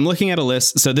 I'm looking at a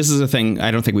list. So this is a thing.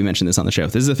 I don't think we mentioned this on the show.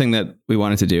 This is a thing that we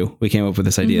wanted to do. We came up with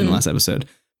this idea in the last episode.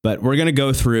 But we're going to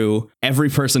go through every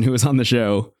person who was on the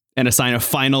show and assign a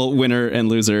final winner and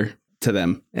loser to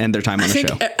them and their time on the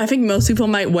show. I think most people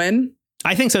might win.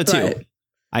 I think so too.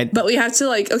 But we have to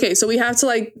we have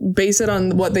to base it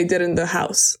on what they did in the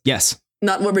house. Yes.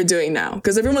 Not what we're doing now.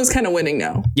 Because everyone's kind of winning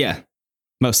now. Yeah.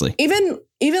 Mostly. Even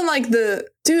the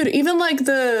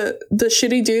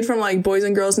shitty dude from like Boys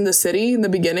and Girls in the City in the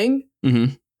beginning.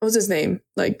 Mm-hmm. What was his name?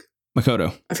 Like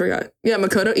Makoto. I forgot. Yeah,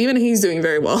 Makoto. Even he's doing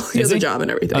very well. He has a job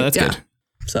and everything. Oh, that's good.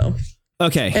 So.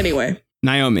 Okay. Anyway.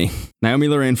 Naomi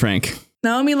Lorraine Frank.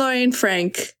 Naomi Lorraine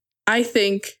Frank. I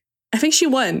think she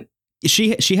won. She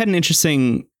had an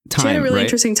interesting time. She had a really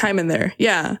interesting time in there.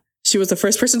 Yeah. She was the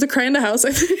first person to cry in the house,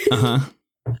 I think. Uh-huh.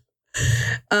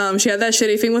 She had that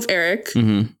shitty thing with Eric.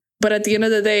 Mm-hmm. But at the end of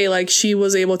the day, like she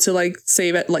was able to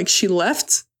save it. Like she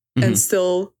left and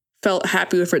still felt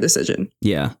happy with her decision.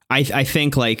 Yeah. I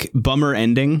think bummer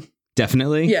ending,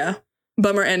 definitely. Yeah.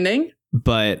 Bummer ending.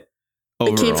 But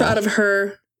overall,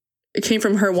 it came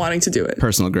from her wanting to do it.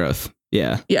 Personal growth.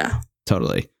 Yeah. Yeah.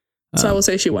 Totally. So I will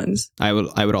say she wins. I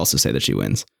would also say that she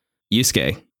wins.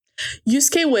 Yusuke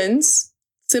wins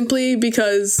simply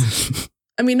because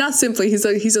I mean, not simply, he's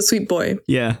a sweet boy.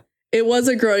 Yeah. It was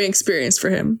a growing experience for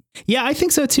him. Yeah, I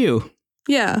think so too.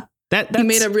 Yeah. He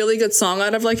made a really good song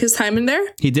out of his time in there.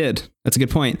 He did. That's a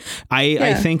good point.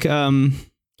 I think I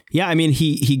mean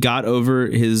he got over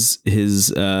his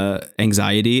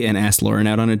anxiety and asked Lauren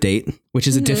out on a date, which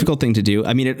is a difficult thing to do.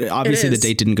 I mean, obviously the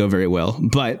date didn't go very well,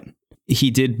 but he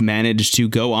did manage to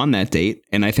go on that date.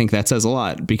 And I think that says a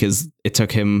lot because it took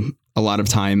him a lot of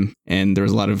time and there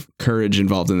was a lot of courage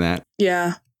involved in that.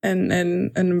 Yeah. And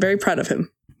I'm very proud of him.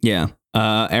 Yeah.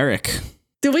 Eric.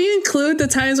 Did we include the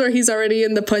times where he's already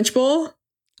in the punch bowl?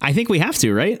 I think we have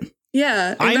to, right?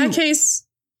 Yeah. In that case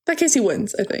he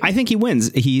wins, I think. I think he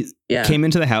wins. He came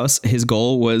into the house. His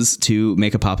goal was to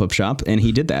make a pop-up shop and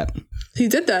he did that. He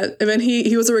did that. And then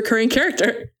he was a recurring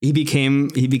character. He became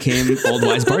Old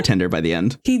Wise bartender by the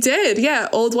end. He did. Yeah.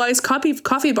 Old Wise coffee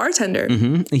bartender.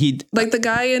 Mm-hmm. He like the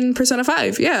guy in Persona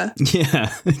 5. Yeah.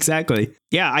 Yeah, exactly.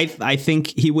 Yeah. I think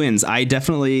he wins. I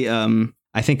definitely,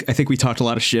 I think we talked a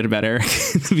lot of shit about Eric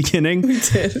in the beginning.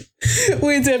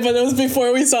 We did, but it was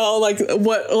before we saw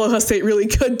what Aloha State really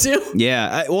could do.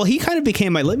 Yeah, well, he kind of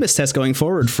became my litmus test going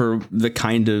forward for the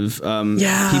kind of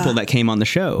people that came on the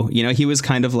show. You know, he was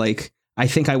kind of I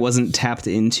think I wasn't tapped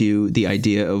into the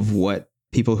idea of what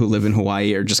people who live in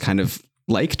Hawaii are just kind of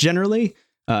generally.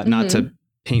 Not to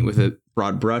paint with a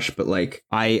broad brush, but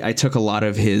I took a lot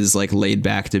of his laid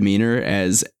back demeanor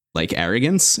as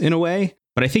arrogance in a way.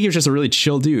 But I think he was just a really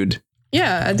chill dude.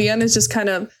 Yeah. At the end, it's just kind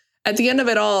of at the end of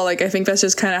it all. I think that's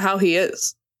just kind of how he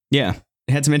is. Yeah.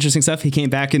 It had some interesting stuff. He came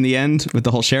back in the end with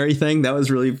the whole Sherry thing. That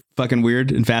was really fucking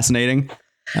weird and fascinating.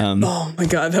 Oh, my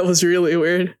God. That was really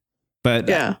weird. But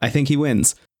yeah, I think he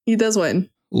wins. He does win.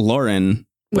 Lauren.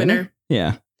 Winner.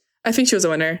 Yeah. I think she was a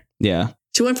winner. Yeah.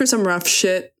 She went for some rough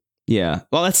shit. Yeah.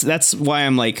 Well, that's why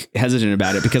I'm hesitant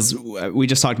about it, because we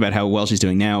just talked about how well she's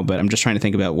doing now, but I'm just trying to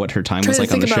think about what her time was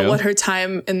like on the show. What her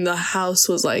time in the house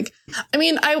was like. I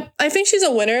mean, I think she's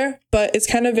a winner, but it's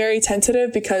kind of very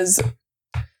tentative because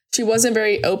she wasn't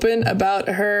very open about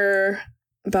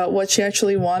what she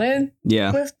actually wanted.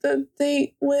 Yeah. With the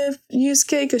date with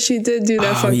Yusuke, because she did do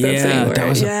that fucked up thing. That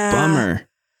was a bummer.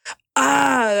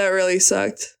 That really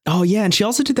sucked. Oh yeah, and she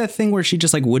also did that thing where she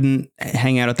just wouldn't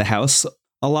hang out at the house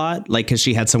a lot, because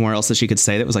she had somewhere else that she could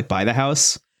stay that was by the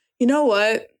house. You know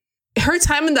what? Her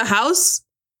time in the house.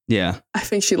 Yeah. I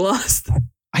think she lost.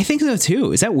 I think so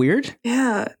too. Is that weird?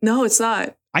 Yeah. No, it's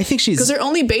not. I think she's... Because they're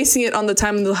only basing it on the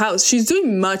time in the house. She's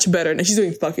doing much better, and she's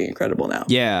doing fucking incredible now.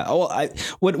 Yeah. Well,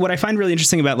 what I find really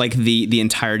interesting about the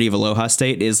entirety of Aloha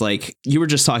State is you were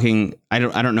just talking. I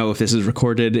don't know if this is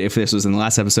recorded, if this was in the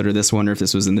last episode or this one, or if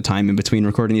this was in the time in between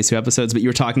recording these two episodes. But you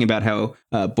were talking about how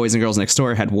Boys and Girls Next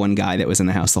Door had one guy that was in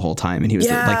the house the whole time, and he was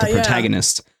the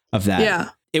protagonist of that. Yeah.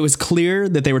 It was clear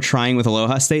that they were trying with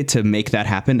Aloha State to make that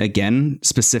happen again,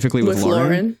 specifically with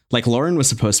Lauren. Lauren was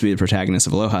supposed to be the protagonist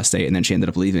of Aloha State, and then she ended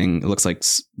up leaving. It looks like,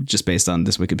 just based on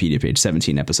this Wikipedia page,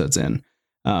 17 episodes in.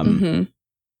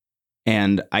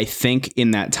 And I think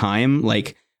in that time,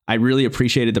 I really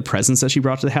appreciated the presence that she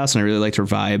brought to the house, and I really liked her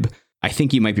vibe. I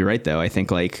think you might be right, though. I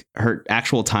think her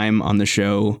actual time on the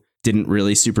show didn't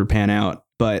really super pan out,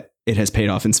 but it has paid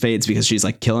off in spades because she's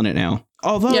killing it now.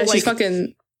 Although, she's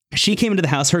fucking... She came into the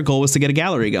house. Her goal was to get a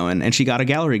gallery going, and she got a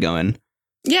gallery going.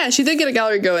 Yeah, she did get a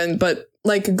gallery going, but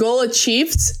goal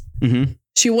achieved. Mm-hmm.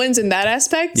 She wins in that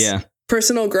aspect. Yeah.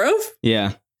 Personal growth.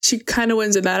 Yeah. she kind of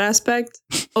wins in that aspect.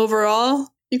 Overall,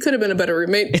 you could have been a better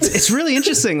roommate. It's really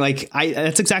interesting. Like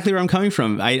that's exactly where I'm coming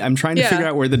from. I'm trying to figure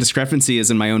out where the discrepancy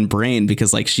is in my own brain,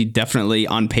 because like she definitely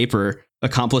on paper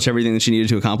accomplished everything that she needed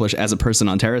to accomplish as a person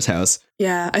on Terrace House.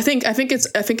 Yeah, I think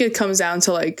it comes down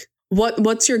to like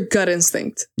what's your gut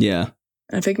instinct? Yeah.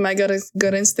 I think my gut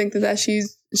instinct is that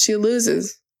she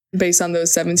loses based on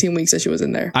those 17 weeks that she was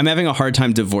in there. I'm having a hard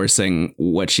time divorcing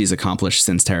what she's accomplished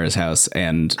since Terrace House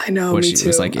and I know, what me she too.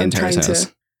 was like in Terrace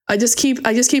House. I just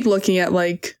keep looking at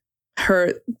like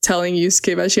her telling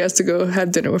Yusuke that she has to go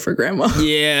have dinner with her grandma.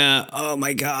 Yeah. Oh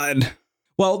my God.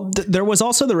 Well, there was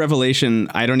also the revelation,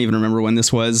 I don't even remember when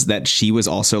this was, that she was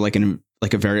also like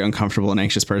a very uncomfortable and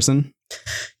anxious person.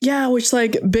 Yeah, which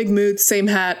like big mood, same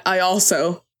hat. I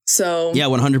also. So yeah,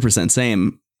 100%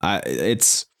 same. I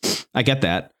get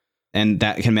that. And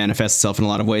that can manifest itself in a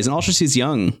lot of ways. And also she's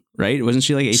young, right? Wasn't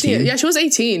she like 18? She was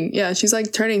 18. Yeah, she's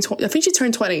like turning 20. I think she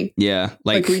turned 20. Yeah.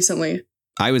 Like recently.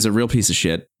 I was a real piece of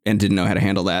shit and didn't know how to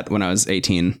handle that when I was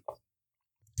 18.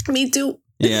 Me too.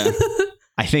 Yeah.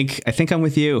 I think I'm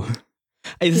with you.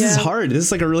 This is hard. This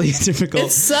is like a really difficult.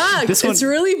 It sucks. It's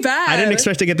really bad. I didn't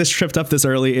expect to get this tripped up this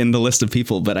early in the list of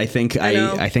people, but I think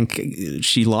I think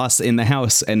she lost in the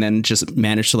house and then just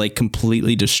managed to like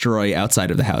completely destroy outside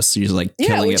of the house. So she's like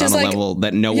killing it on a level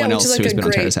that no one else who has been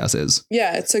on Terrace House is.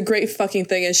 Yeah, it's a great fucking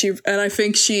thing, and I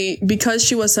think because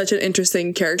she was such an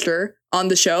interesting character on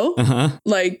the show,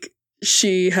 like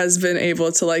she has been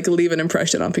able to like leave an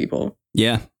impression on people.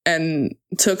 Yeah. And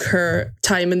took her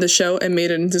time in the show and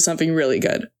made it into something really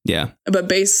good. Yeah. But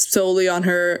based solely on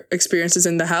her experiences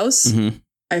in the house,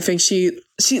 I think she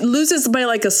loses by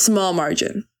like a small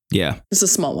margin. Yeah. It's a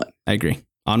small one. I agree.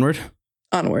 Onward.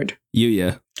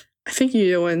 Yuya. I think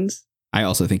Yuya wins. I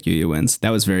also think Yuya wins. That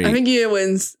was very... I think Yuya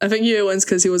wins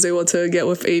because he was able to get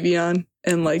with Avion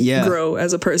and like grow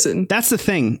as a person. That's the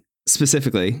thing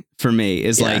specifically for me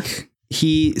is like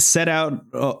he set out...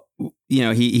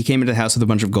 he came into the house with a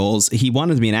bunch of goals. He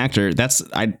wanted to be an actor.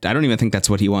 I don't even think that's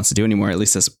what he wants to do anymore. At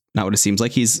least that's not what it seems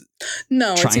like. It seems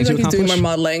like he's doing more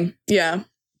modeling. Yeah.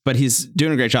 But he's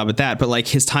doing a great job at that. But like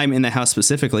his time in the house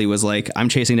specifically was like, I'm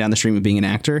chasing down the stream of being an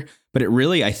actor. But it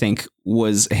really, I think,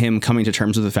 was him coming to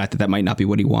terms with the fact that might not be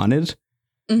what he wanted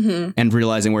and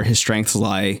realizing where his strengths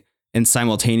lie and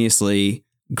simultaneously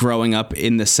growing up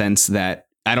in the sense that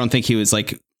I don't think he was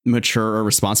like mature or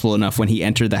responsible enough when he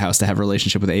entered the house to have a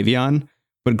relationship with Avion,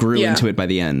 but grew into it by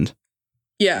the end.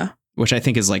 Yeah. Which I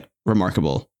think is like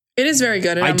remarkable. It is very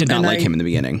good. I did not like him in the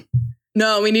beginning.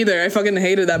 No, me neither. I fucking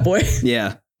hated that boy.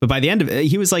 Yeah. But by the end of it,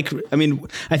 he was like, I mean,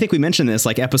 I think we mentioned this,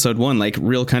 like episode 1, like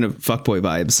real kind of fuckboy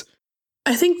vibes.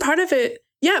 I think part of it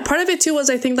too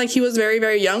was I think like he was very,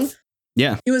 very young.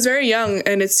 Yeah. He was very young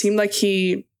and it seemed like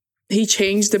he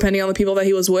changed depending on the people that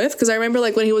he was with. Because I remember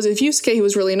like when he was with Yusuke, he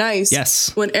was really nice.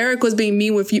 Yes. When Eric was being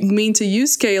mean to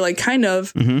Yusuke, like kind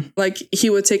of like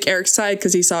he would take Eric's side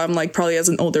because he saw him like probably as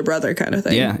an older brother kind of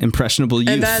thing. Yeah. Impressionable youth.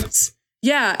 And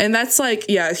that's like,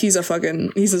 he's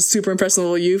a super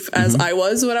impressionable youth as I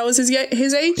was when I was his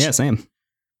age. Yeah, same.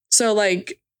 So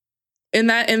like in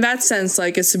that sense,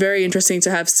 like it's very interesting to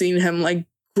have seen him like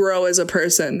grow as a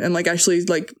person and like actually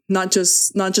like not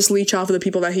just leech off of the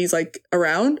people that he's like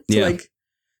around to like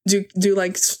do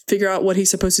like figure out what he's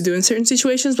supposed to do in certain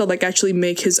situations, but like actually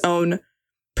make his own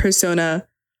persona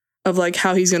of like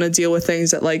how he's going to deal with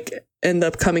things that like end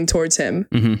up coming towards him.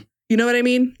 You know what I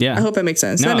mean? Yeah. I hope that makes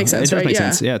sense. No, that makes sense, it does right? make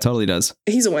sense. Yeah, it totally does.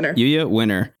 He's a winner. Yuya,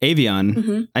 winner.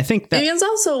 Avion, I think that Avion's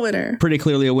also a winner. Pretty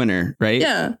clearly a winner, right?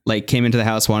 Yeah. Like came into the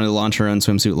house, wanted to launch her own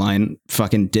swimsuit line,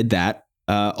 fucking did that.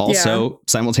 Also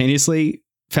simultaneously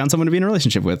found someone to be in a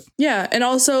relationship with. Yeah. And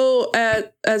also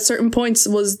at certain points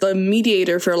was the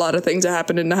mediator for a lot of things that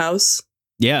happened in the house.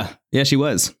 Yeah. Yeah, she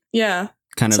was. Yeah.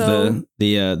 Kind of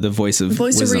the voice of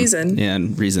reason. Yeah,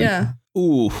 and reason. Yeah.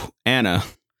 Ooh, Anna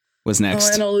was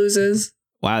next. Oh, Anna loses.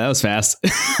 Wow, that was fast.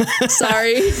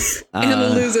 Sorry. Anna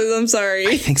loses. I'm sorry.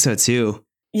 I think so too.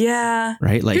 Yeah.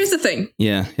 Right? Like, here's the thing.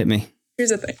 Yeah, hit me. Here's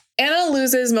the thing. Anna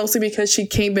loses mostly because she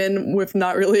came in with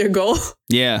not really a goal.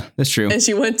 Yeah, that's true. And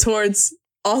she went towards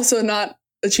also not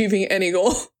achieving any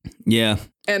goal. Yeah.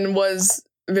 And was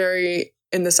very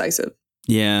indecisive.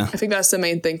 Yeah. I think that's the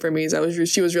main thing for me is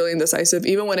she was really indecisive,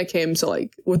 even when it came to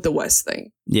like with the West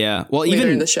thing. Yeah. Well, later even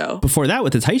in the show. Before that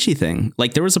with the Taishi thing,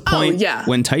 like there was a point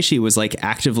when Taishi was like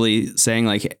actively saying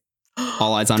like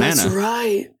all eyes on Anna. That's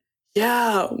right.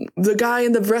 Yeah. The guy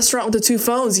in the restaurant with the 2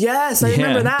 phones. Yes. I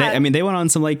remember that. They went on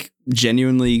some like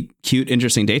genuinely cute,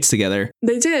 interesting dates together.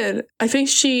 They did. I think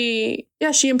she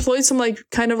employed some like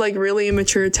kind of like really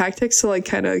immature tactics to like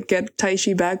kind of get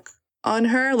Taishi back on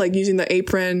her, like using the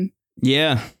apron.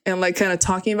 Yeah. And like kind of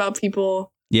talking about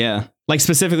people. Yeah. Like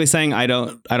specifically saying, I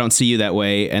don't see you that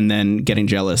way. And then getting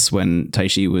jealous when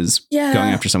Taishi was going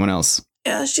after someone else.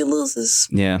 Yeah, she loses.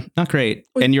 Yeah, not great.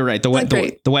 And you're right.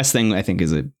 The West thing, I think,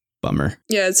 is a bummer.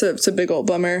 Yeah, it's a big old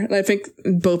bummer. And I think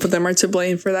both of them are to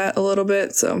blame for that a little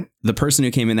bit. So the person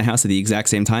who came in the house at the exact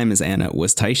same time as Anna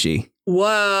was Taishi. What?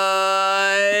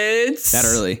 That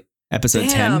early. Episode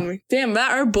 10. Damn,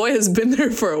 that our boy has been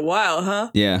there for a while, huh?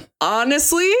 Yeah.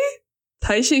 Honestly,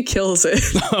 Taishi kills it.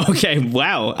 Okay,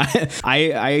 wow.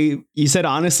 I you said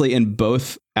honestly, and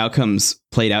both outcomes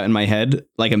played out in my head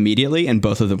like immediately, and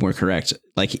both of them were correct.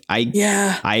 Like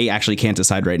I actually can't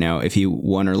decide right now if he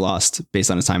won or lost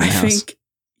based on his time in the house.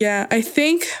 I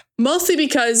think mostly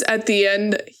because at the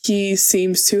end he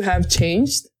seems to have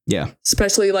changed. Yeah,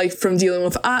 especially like from dealing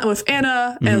with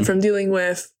Anna and from dealing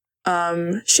with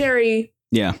Sherry.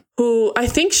 Yeah. Who I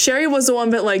think Sherry was the one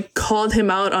that like called him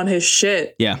out on his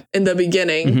shit. Yeah. In the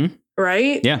beginning.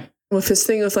 Right? Yeah. With his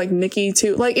thing with like Nikki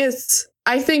too. Like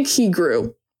I think he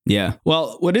grew. Yeah.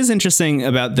 Well, what is interesting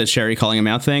about the Sherry calling him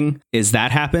out thing is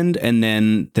that happened. And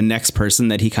then the next person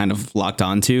that he kind of locked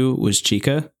onto was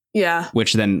Chica. Yeah.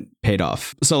 Which then paid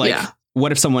off. So like,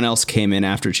 what if someone else came in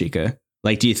after Chica?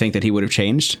 Like, do you think that he would have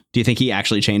changed? Do you think he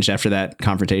actually changed after that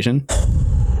confrontation?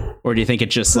 Or do you think it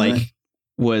just like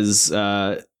was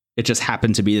it just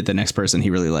happened to be that the next person he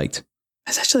really liked?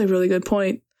 That's actually a really good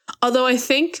point. Although I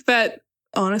think that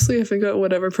honestly, I think that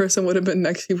whatever person would have been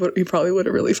next, he probably would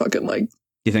have really fucking liked.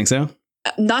 You think so?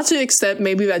 Not to the extent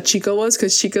maybe that Chica was,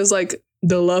 because Chica's like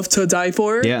the love to die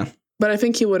for. Yeah. But I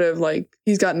think he would have like,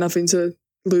 he's got nothing to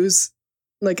lose.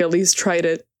 Like at least tried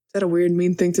it. Is that a weird,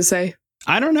 mean thing to say?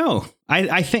 I don't know.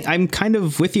 I think I'm kind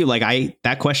of with you. Like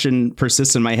that question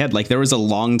persists in my head. Like there was a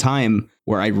long time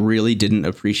where I really didn't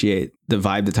appreciate the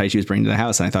vibe that Taishi was bringing to the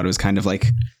house. And I thought it was kind of like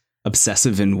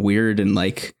obsessive and weird and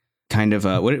like kind of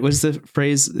what was the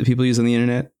phrase that people use on the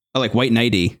internet? Oh, like white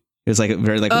knighty. It was like a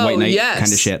very like white knight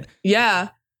kind of shit. Yeah.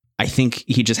 I think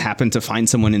he just happened to find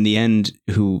someone in the end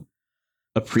who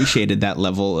appreciated that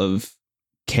level of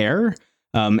care.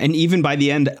 And even by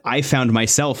the end, I found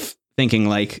myself thinking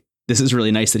like, this is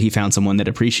really nice that he found someone that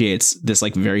appreciates this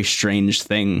like very strange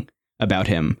thing about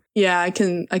him. Yeah, I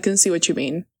can see what you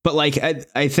mean. But like,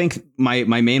 I think my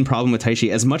main problem with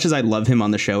Taishi, as much as I love him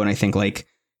on the show, and I think like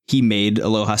he made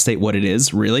Aloha State what it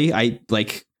is, really, I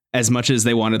like as much as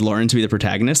they wanted Lauren to be the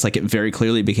protagonist, like it very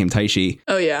clearly became Taishi.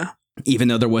 Oh, yeah. Even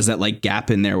though there was that like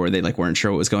gap in there where they like weren't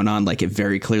sure what was going on, like it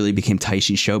very clearly became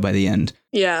Taishi's show by the end.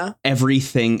 Yeah. Every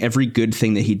good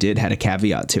thing that he did had a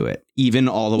caveat to it, even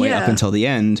all the way up until the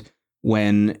end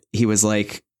when he was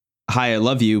like, hi, I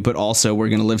love you, but also we're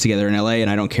going to live together in LA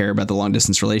and I don't care about the long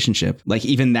distance relationship. Like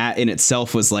even that in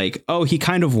itself was like, oh, he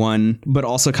kind of won, but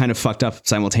also kind of fucked up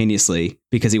simultaneously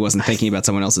because he wasn't thinking about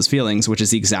someone else's feelings, which is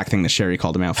the exact thing that Sherry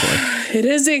called him out for. It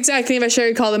is the exact thing that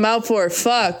Sherry called him out for.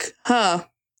 Fuck. Huh.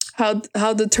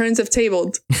 How the turns have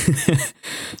tabled.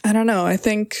 I don't know. I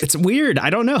think it's weird. I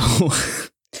don't know.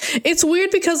 It's weird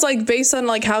because like based on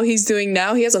like how he's doing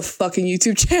now, he has a fucking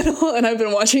YouTube channel and I've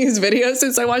been watching his videos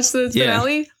since I watched the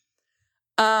finale.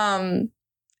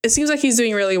 It seems like he's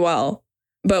doing really well,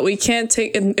 but we can't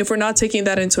take, if we're not taking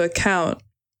that into account.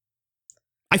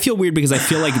 I feel weird because I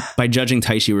feel like by judging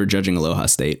Taishi, we're judging Aloha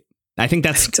State. I think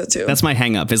so too. That's my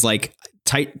hang up is like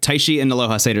Taishi and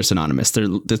Aloha State are synonymous.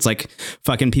 It's like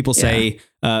fucking people say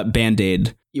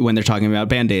Band-Aid when they're talking about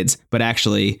Band-Aids, but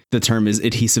actually the term is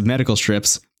adhesive medical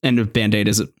strips and Band-Aid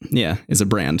is a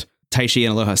brand. Taishi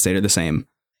and Aloha State are the same.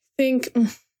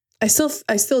 I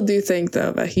still do think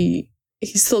though that he's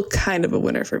still kind of a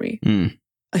winner for me.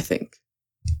 I think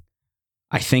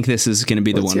this is going to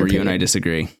be the one where you and I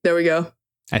disagree. There we go.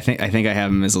 I think I have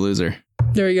him as a loser.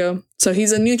 There we go. So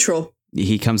he's a neutral.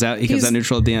 He comes out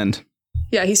neutral at the end.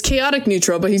 Yeah, he's chaotic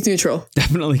neutral, but he's neutral.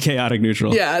 Definitely chaotic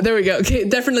neutral. Yeah, there we go.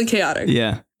 Definitely chaotic.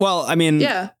 Yeah. Well, I mean,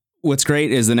 what's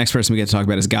great is the next person we get to talk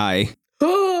about is Guy.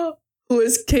 Who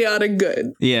is chaotic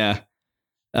good. Yeah.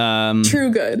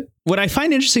 True good. What I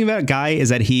find interesting about Guy is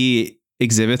that he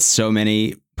exhibits so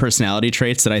many personality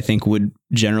traits that I think would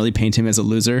generally paint him as a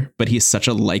loser, but he's such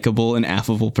a likable and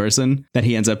affable person that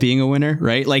he ends up being a winner,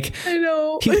 right? Like, I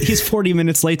know. He's 40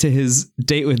 minutes late to his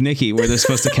date with Nikki where they're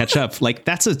supposed to catch up. Like,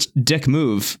 that's a dick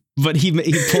move, but he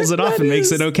pulls it off and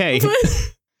makes it okay.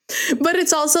 But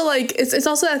it's also like, it's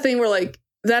also that thing where like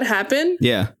that happened.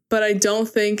 Yeah. But I don't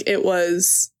think it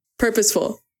was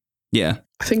purposeful. Yeah.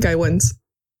 I think Guy wins.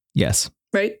 Yes.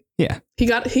 Right? Yeah.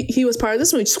 He was part of the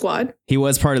Smooch Squad. He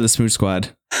was part of the Smooch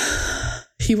Squad.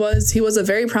 He was a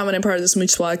very prominent part of the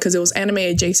Smooch Squad because it was anime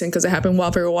adjacent because it happened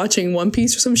while we were watching One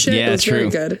Piece or some shit. Yeah, it was true. Very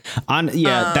good.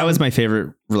 That was my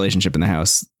favorite relationship in the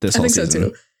house this whole season. I think so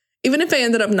too. even if I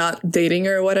ended up not dating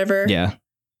her or whatever, Yeah.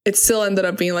 it still ended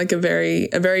up being like a very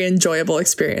enjoyable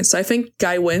experience. So I think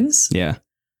Guy wins. Yeah.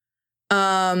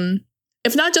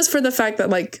 If not just for the fact that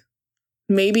like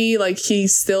maybe like he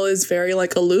still is very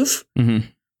like aloof. Mm-hmm.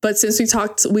 But since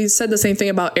we said the same thing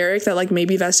about Eric, that like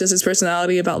maybe that's just his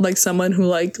personality about like someone who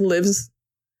like lives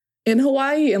in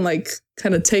Hawaii and like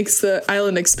kind of takes the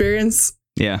island experience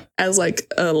as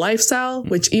like a lifestyle,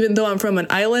 which even though I'm from an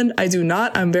island, I do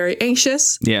not. I'm very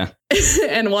anxious. Yeah.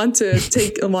 And want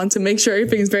to make sure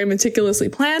everything is very meticulously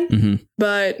planned. Mm-hmm.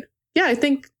 But yeah, I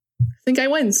think Guy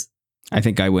wins. I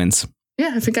think Guy wins.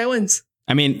 Yeah, I think Guy wins.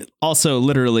 I mean, also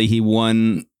literally he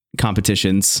won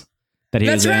competitions that he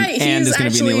was in and is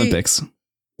going to be in the Olympics.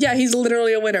 Yeah, he's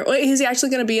literally a winner. Wait, is he actually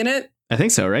going to be in it? I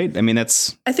think so, right? I mean, I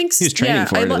think he's training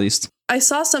for it at least. I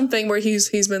saw something where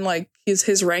he's been like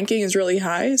his ranking is really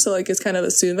high, so like it's kind of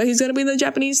assumed that he's going to be in the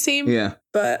Japanese team. Yeah,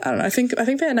 but I don't know. I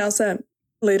think they announced that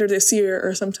later this year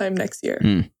or sometime next year.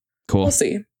 Cool. We'll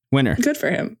see. Winner. Good for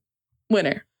him.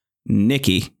 Winner.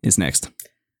 Nikki is next.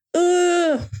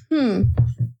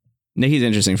 Nikki's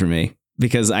interesting for me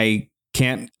because I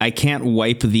can't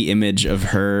wipe the image of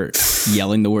her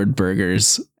yelling the word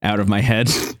burgers out of my head.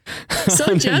 So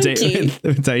junky.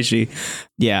 With Taishi.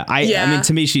 Yeah. I mean,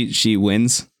 to me, she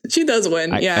wins. She does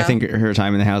win. I think her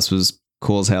time in the house was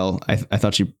cool as hell. I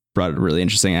thought she brought a really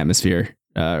interesting atmosphere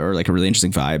or like a really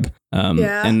interesting vibe.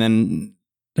 And then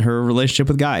her relationship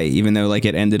with Guy, even though like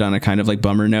it ended on a kind of like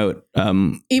bummer note.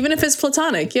 Even if it's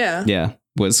platonic. Yeah. Yeah.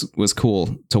 Was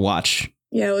cool to watch.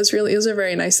 Yeah, it was a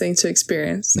very nice thing to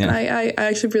experience. Yeah. And I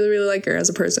actually really, really like her as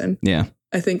a person. Yeah.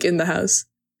 I think in the house.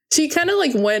 She kind of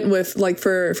like went with like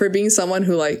for being someone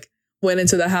who like went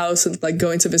into the house and like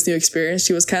going to this new experience.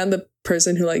 She was kind of the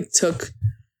person who like took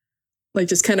like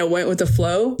just kind of went with the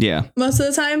flow. Yeah. Most of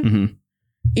the time.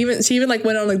 Mm-hmm. She even like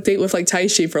went on a date with like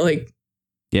Taishi for like.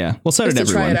 Yeah. Well, so did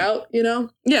everyone. Try it out, you know?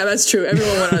 Yeah, that's true.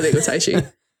 Everyone went on a date with Taishi.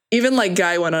 Even like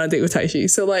Guy went on a date with Taishi.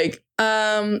 So like,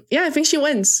 yeah, I think she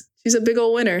wins. She's a big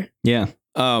old winner. Yeah.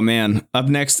 Oh man. Up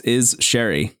next is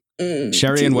Sherry.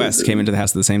 Sherry and Wes came into the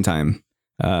house at the same time.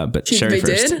 But Sherry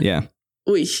first. Did? Yeah.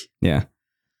 Oy. Yeah.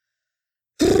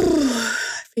 I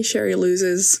think Sherry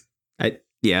loses. I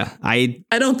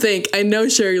know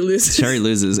Sherry loses. Sherry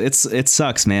loses. It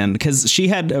sucks, man. Because she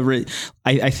had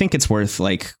I think it's worth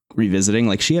like revisiting.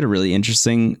 Like she had a really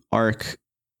interesting arc.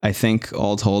 I think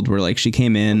all told, where like she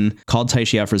came in, called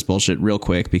Taishi out for his bullshit real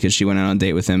quick because she went on a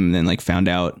date with him and then like found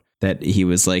out that he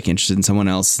was like interested in someone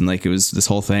else. And like it was this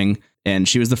whole thing. And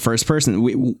she was the first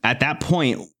person. At that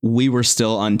point, we were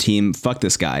still on team fuck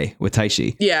this guy with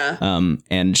Taishi. Yeah.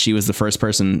 And she was the first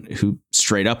person who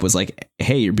straight up was like,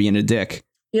 hey, you're being a dick.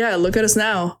 Yeah. Look at us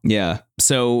now. Yeah.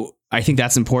 So I think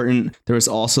that's important. There was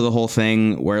also the whole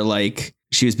thing where like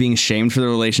she was being shamed for the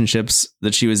relationships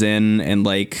that she was in and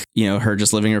like, you know, her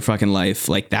just living her fucking life.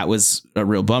 Like that was a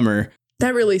real bummer.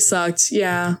 That really sucked.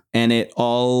 Yeah. And it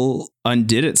all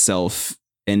undid itself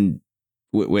and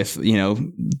with, you know,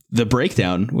 the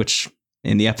breakdown, which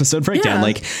in the episode breakdown,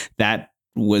 like that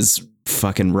was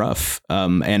fucking rough.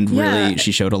 And really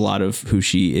she showed a lot of who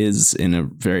she is in a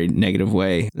very negative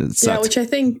way. Yeah, which I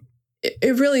think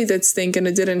it really did stink, and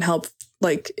it didn't help.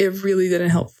 Like it really didn't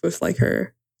help with like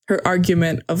her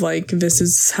argument of like, this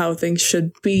is how things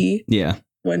should be. Yeah.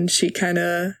 When she kind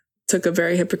of took a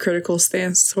very hypocritical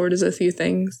stance towards a few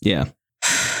things. Yeah.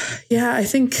 Yeah, I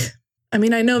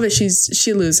know that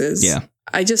she loses. Yeah.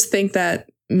 I just think that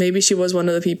maybe she was one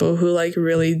of the people who like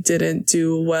really didn't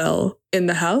do well in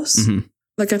the house. Mm-hmm.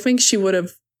 Like I think she would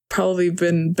have probably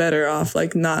been better off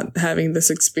like not having this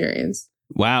experience.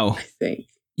 Wow. I think.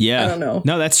 Yeah. I don't know.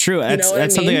 No, that's true.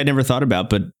 That's something I never thought about,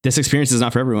 but this experience is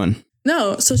not for everyone.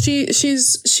 No. So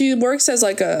she works as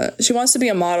like she wants to be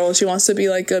a model. She wants to be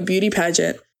like a beauty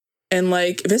pageant. And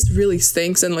like, this really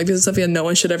stinks. And like, this is something that no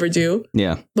one should ever do.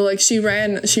 Yeah. But like, she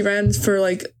ran for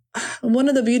like one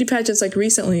of the beauty pageants, like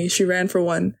recently she ran for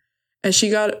one, and she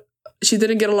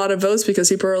didn't get a lot of votes because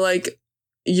people are like,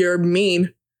 you're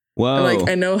mean. Whoa. And like,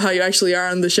 I know how you actually are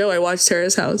on the show. I watched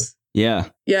Terrace House. Yeah.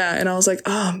 Yeah. And I was like,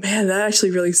 oh man, that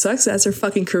actually really sucks. That's her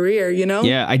fucking career, you know?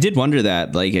 Yeah. I did wonder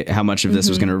that, like how much of this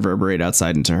was going to reverberate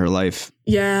outside into her life.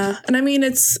 Yeah. And I mean,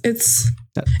 it's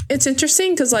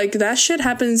interesting because like that shit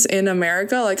happens in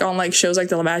America, like on like shows like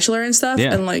The Bachelor and stuff.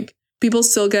 Yeah. And like people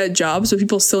still get jobs, but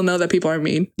people still know that people are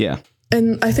mean. Yeah.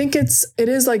 And I think it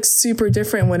is like super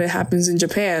different when it happens in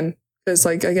Japan. Because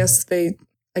like, I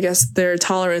guess their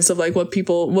tolerance of like what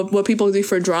people do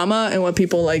for drama and what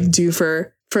people like do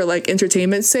for like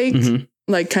entertainment's sake,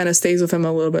 like kind of stays with them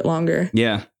a little bit longer.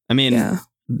 Yeah. I mean,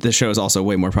 the show is also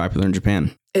way more popular in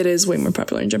Japan. It is way more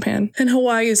popular in Japan. And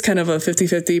Hawaii is kind of a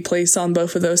 50-50 place on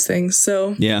both of those things.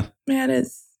 So, yeah. Man,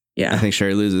 I think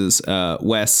Sherry loses.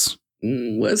 Wes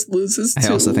loses too.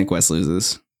 I also think Wes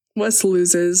loses. Wes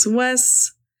loses.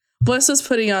 Wes was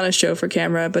putting on a show for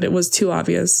camera, but it was too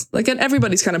obvious. Like, and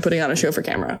everybody's kind of putting on a show for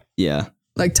camera. Yeah.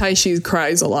 Like, Taishi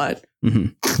cries a lot.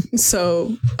 Mm-hmm.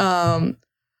 So,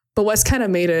 but Wes kind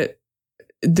of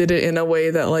did it in a way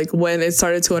that, like, when it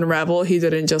started to unravel, he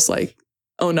didn't just, like,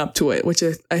 own up to it, which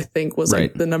I think was,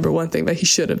 like, the number one thing that he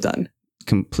should have done.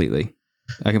 Completely.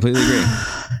 I completely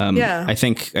agree. Yeah. I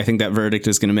think that verdict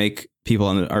is going to make people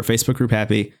on our Facebook group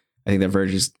happy. I think that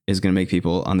verdict is going to make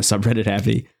people on the subreddit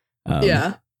happy.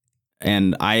 Yeah.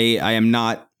 And I am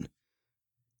not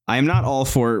all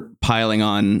for piling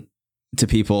on to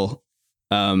people.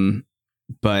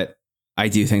 But I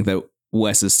do think that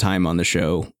Wes's time on the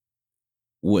show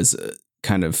was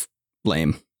kind of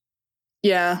lame.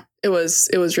 Yeah, it was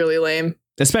really lame.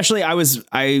 Especially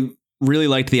I really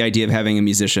liked the idea of having a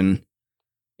musician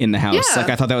in the house. Yeah.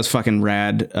 Like, I thought that was fucking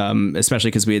rad. Especially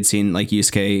because we had seen like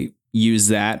Yusuke use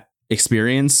that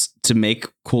experience to make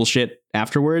cool shit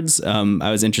afterwards.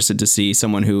 I was interested to see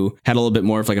someone who had a little bit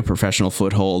more of like a professional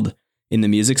foothold in the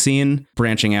music scene,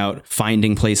 branching out,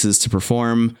 finding places to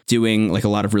perform, doing like a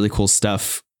lot of really cool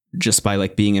stuff just by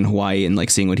like being in Hawaii and like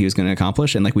seeing what he was going to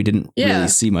accomplish. And like, we didn't really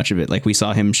see much of it. Like, we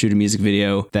saw him shoot a music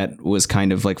video that was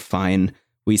kind of like fine.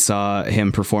 We saw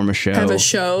him perform a show. Have a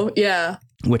show. Yeah.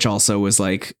 Which also was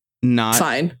like not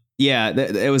fine. Yeah,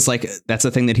 it was like, that's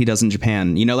a thing that he does in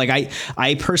Japan. You know, like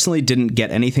I personally didn't get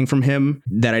anything from him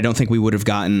that I don't think we would have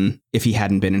gotten if he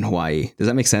hadn't been in Hawaii. Does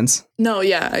that make sense? No,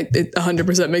 yeah, it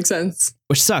 100% makes sense.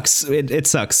 Which sucks. It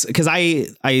sucks because I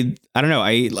don't know.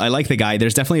 I like the guy.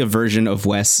 There's definitely a version of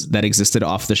Wes that existed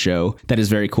off the show that is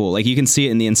very cool. Like, you can see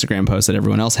it in the Instagram post that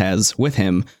everyone else has with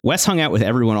him. Wes hung out with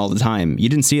everyone all the time. You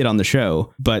didn't see it on the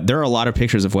show, but there are a lot of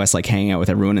pictures of Wes like hanging out with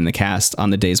everyone in the cast on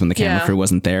the days when the camera crew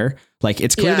wasn't there. Like,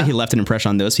 it's clear that he left an impression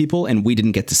on those people, and we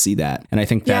didn't get to see that. And I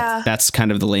think that's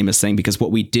kind of the lamest thing, because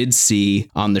what we did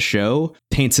see on the show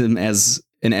paints him as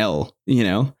an L, you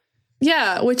know?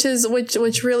 Yeah, which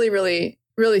really, really,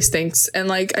 really stinks. And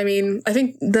like, I mean, I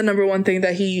think the number one thing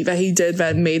that he did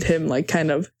that made him like kind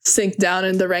of sink down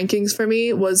in the rankings for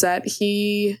me was that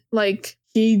he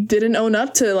didn't own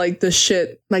up to like the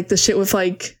shit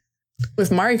with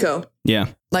Mariko. Yeah.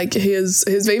 Like,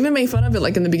 they even made fun of it,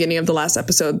 like, in the beginning of the last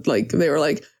episode. Like, they were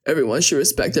like, everyone should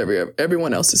respect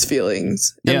everyone else's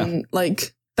feelings. And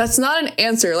like, that's not an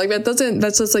answer. Like,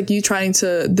 that's just like you trying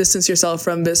to distance yourself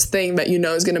from this thing that you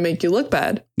know is going to make you look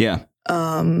bad. Yeah.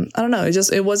 I don't know.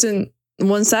 It wasn't,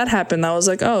 once that happened, I was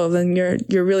like, oh, then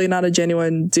you're really not a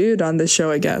genuine dude on this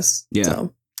show, I guess. Yeah.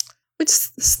 So, which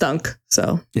stunk.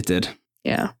 So it did.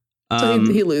 Yeah. So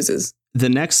he loses. The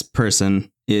next person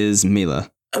is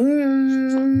Mila.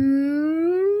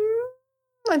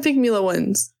 I think Mila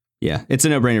wins. Yeah, it's a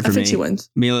no-brainer for me. I think she wins.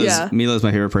 Mila's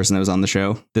my favorite person that was on the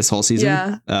show this whole season.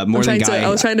 Yeah. More than Guy. I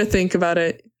was trying to think about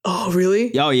it. Oh,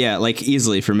 really? Oh, yeah. Like,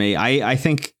 easily for me. I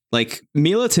think, like,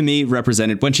 Mila to me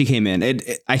represented, when she came in,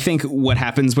 I think what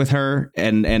happens with her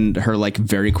and her, like,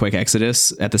 very quick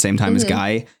exodus at the same time as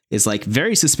Guy is, like,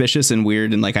 very suspicious and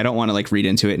weird. And, like, I don't want to, like, read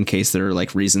into it in case there are,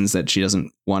 like, reasons that she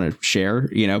doesn't want to share,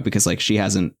 you know, because, like, she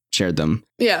hasn't shared them.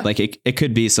 Yeah. Like, it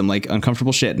could be some, like,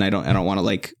 uncomfortable shit, and I don't want to,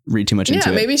 like, read too much into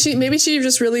it. Yeah, maybe she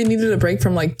just really needed a break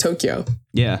from, like, Tokyo.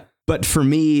 Yeah. But for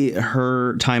me,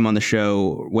 her time on the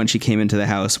show, when she came into the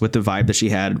house with the vibe that she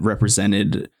had,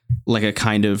 represented like a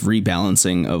kind of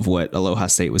rebalancing of what Aloha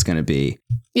State was going to be.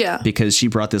 Yeah. Because she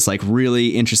brought this like really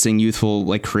interesting, youthful,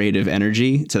 like creative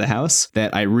energy to the house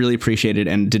that I really appreciated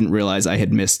and didn't realize I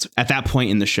had missed at that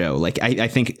point in the show. Like, I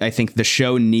think the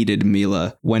show needed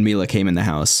Mila when Mila came in the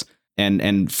house.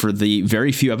 And for the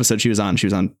very few episodes she was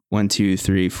on 1, 2,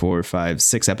 3, 4, 5,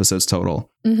 6 episodes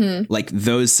total. Mm-hmm. Like,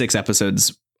 those 6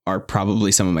 episodes are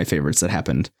probably some of my favorites that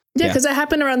happened. Yeah, because it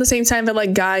happened around the same time that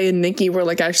like Guy and Nikki were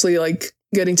like actually like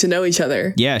getting to know each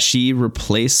other. Yeah, she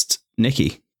replaced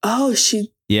Nikki. Oh,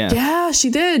 she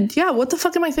did. Yeah, what the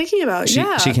fuck am I thinking about? She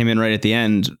came in right at the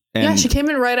end. And she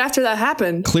came in right after that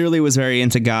happened. Clearly was very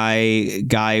into Guy.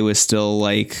 Guy was still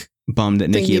like bummed that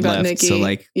Nikki had left. So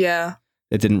like, yeah,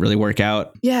 it didn't really work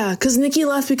out. Yeah, because Nikki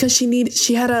left because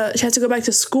she had to go back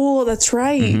to school. That's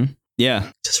right. Mm-hmm.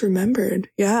 Yeah, just remembered.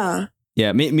 Yeah.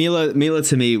 Yeah, Mila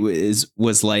to me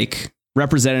was like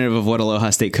representative of what Aloha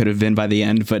State could have been by the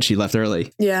end, but she left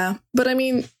early. Yeah, but I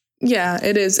mean, yeah,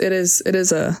 it is what it is.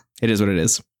 It is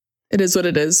what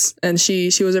it is. And she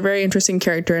was a very interesting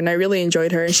character, and I really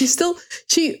enjoyed her. And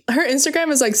her Instagram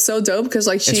is like so dope because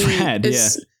like it's rad,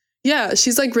 Yeah,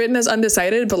 she's like written as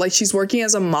undecided, but like she's working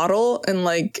as a model and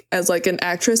like as like an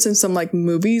actress in some like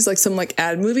movies, like some like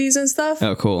ad movies and stuff.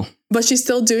 Oh, cool. But she's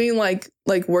still doing like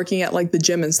working at like the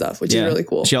gym and stuff, which is really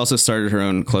cool. She also started her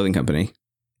own clothing company.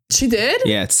 She did?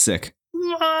 Yeah, it's sick.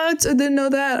 What? I didn't know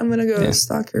that. I'm gonna go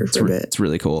stalk her for a bit. It's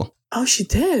really cool. Oh, she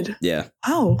did? Yeah.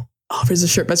 Wow. Oh, there's a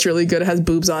shirt that's really good. It has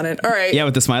boobs on it. All right. Yeah,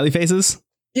 with the smiley faces.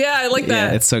 Yeah, I like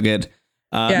that. Yeah, it's so good.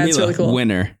 Yeah, it's really cool.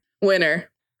 Winner. Winner.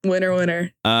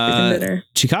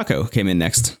 Chikako came in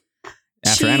next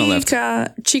after Anna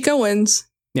left. Chica wins.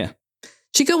 Yeah.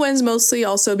 Chica wins mostly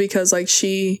also because like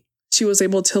she was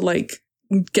able to like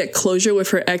get closure with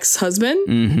her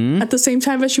ex-husband at the same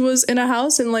time that she was in a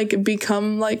house and like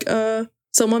become like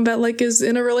someone that like is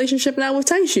in a relationship now with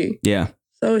Taishi. Yeah.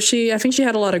 So I think she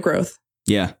had a lot of growth.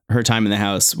 Yeah. Her time in the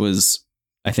house was,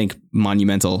 I think,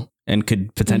 monumental and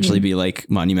could potentially be like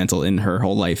monumental in her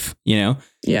whole life, you know?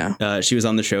 Yeah. She was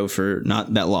on the show for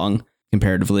not that long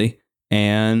comparatively.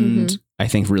 And I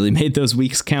think really made those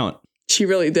weeks count. She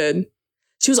really did.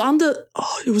 She was on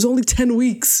it was only 10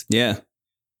 weeks. Yeah.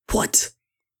 What?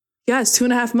 Yeah, it's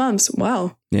 2.5 months.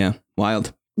 Wow. Yeah.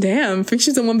 Wild. Damn. I think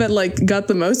she's the one that like got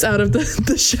the most out of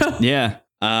the show. Yeah.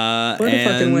 What a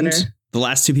fucking winner. The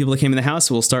last two people that came in the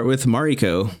house, we'll start with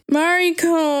Mariko.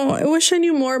 Mariko. I wish I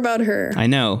knew more about her. I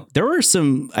know. There were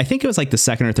I think it was like the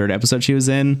second or third episode she was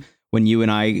in when you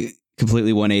and I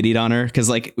completely 180'd on her. Cause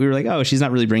like we were like, oh, she's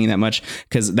not really bringing that much.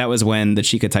 Cause that was when the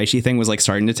Chika Taishi thing was like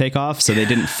starting to take off. So they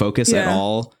didn't focus at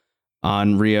all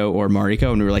on Rio or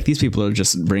Mariko. And we were like, these people are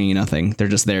just bringing nothing. They're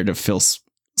just there to fill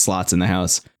slots in the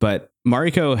house. But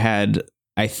Mariko had,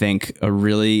 I think, a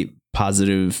really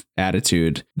positive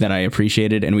attitude that I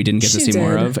appreciated and we didn't get to see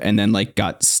more of, and then like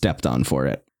got stepped on for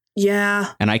it.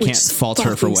 Yeah. And I can't fault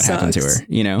her for what happened to her,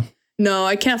 you know? No,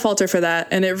 I can't fault her for that.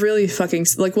 And it really fucking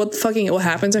like what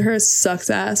happened to her sucks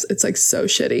ass. It's like so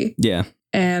shitty. Yeah.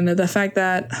 And the fact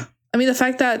that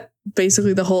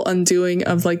basically the whole undoing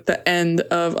of like the end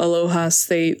of Aloha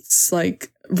State's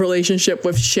like relationship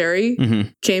with Sherry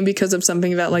came because of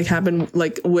something that like happened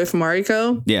like with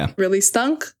Mariko. Yeah. Really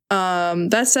stunk.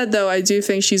 That said though, I do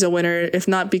think she's a winner, if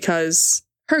not because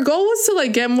her goal was to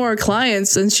like get more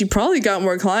clients and she probably got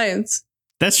more clients.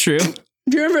 That's true.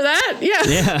 Do you remember that? Yeah.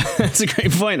 Yeah. That's a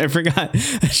great point. I forgot.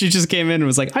 She just came in and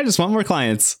was like, I just want more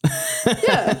clients.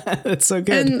 Yeah. That's so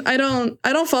good. And I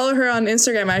don't follow her on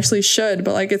Instagram. I actually should,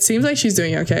 but like it seems like she's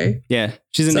doing okay. Yeah.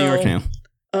 She's in New York now.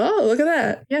 Oh, look at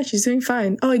that. Yeah, she's doing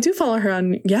fine. Oh, I do follow her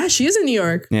on. Yeah, she is in New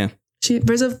York. Yeah.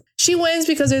 She wins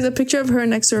because there's a picture of her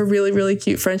next to a really, really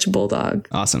cute French bulldog.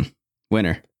 Awesome.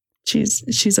 Winner.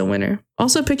 She's a winner.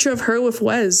 Also a picture of her with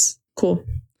Wes. Cool.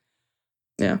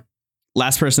 Yeah.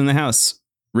 Last person in the house.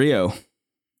 Rio.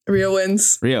 Rio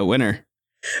wins. Rio, winner.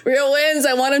 Rio wins.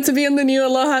 I want him to be in the new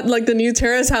Aloha, like the new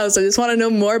terrace house. I just want to know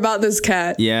more about this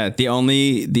cat. Yeah. The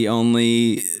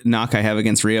only knock I have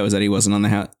against Rio is that he wasn't on the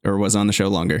house or was on the show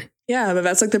longer. Yeah, but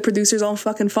that's like the producer's own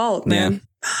fucking fault, man. Yeah.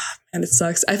 And it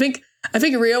sucks. I think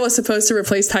Rio was supposed to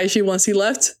replace Taishi once he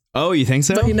left. Oh, you think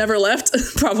so? But he never left,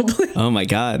 probably. Oh my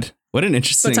God. What an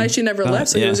interesting. But Taishi never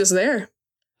left, so he was just there.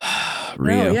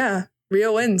 Rio. Oh, yeah.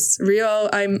 Rio wins. Rio,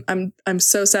 I'm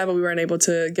so sad that we weren't able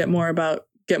to get more about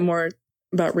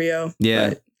Rio. Yeah.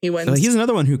 But he wins. Well, he's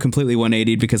another one who completely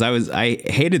 180'd because I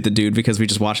hated the dude because we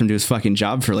just watched him do his fucking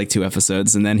job for like 2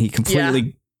 episodes and then he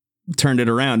completely turned it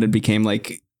around and became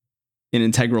like an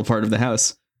integral part of the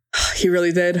house. He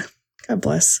really did. God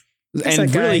bless.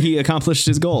 And really he accomplished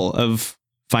his goal of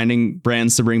finding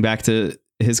brands to bring back to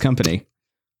his company.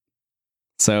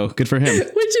 So good for him.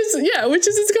 which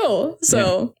is his goal.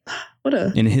 So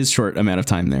in his short amount of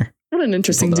time there. What an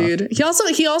interesting dude. He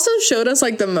also showed us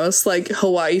like the most like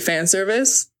Hawaii fan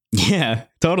service. Yeah,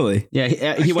 totally.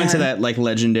 Yeah, he went to that like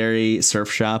legendary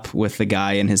surf shop with the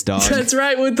guy and his dog. That's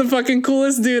right, with the fucking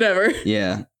coolest dude ever.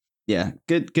 Yeah. Yeah.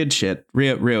 Good shit.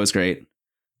 Rio is great.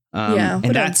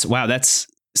 And that's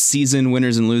season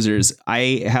winners and losers.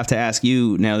 I have to ask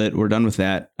you now that we're done with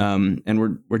that. And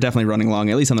we're definitely running along,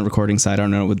 at least on the recording side. I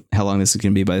don't know how long this is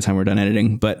going to be by the time we're done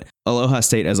editing, but Aloha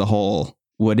State as a whole,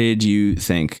 what did you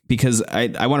think? Because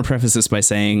I want to preface this by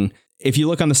saying, if you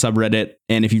look on the subreddit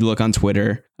and if you look on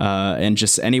Twitter and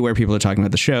just anywhere people are talking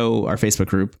about the show, our Facebook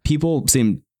group, people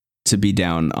seem to be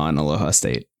down on Aloha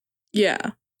State.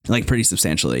 Yeah. Like pretty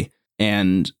substantially.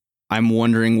 And I'm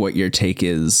wondering what your take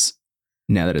is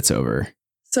now that it's over.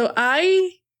 So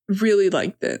I really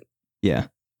liked it. Yeah.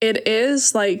 It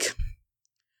is like,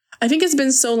 I think it's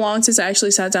been so long since I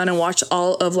actually sat down and watched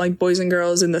all of like Boys and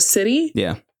Girls in the City.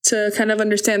 Yeah. to kind of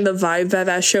understand the vibe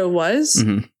that show was.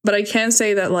 Mm-hmm. But I can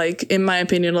say that, like, in my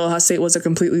opinion, Aloha State was a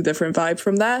completely different vibe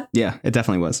from that. Yeah, it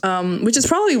definitely was. Which is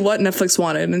probably what Netflix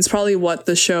wanted. And it's probably what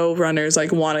the showrunners,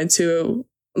 like, wanted to,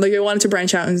 like, they wanted to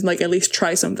branch out and, like, at least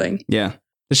try something. Yeah.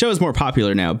 The show is more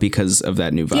popular now because of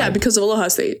that new vibe. Yeah, because of Aloha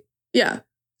State. Yeah.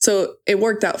 So it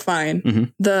worked out fine.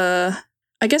 Mm-hmm.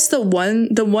 I guess the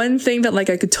one thing that,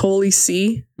 like, I could totally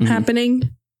see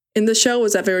happening in the show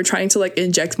was that they were trying to, like,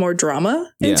 inject more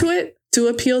drama into it to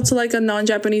appeal to, like, a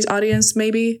non-Japanese audience,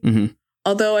 maybe. Mm-hmm.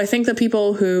 Although I think the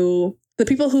people who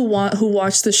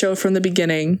watched the show from the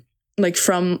beginning, like,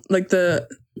 from, like, the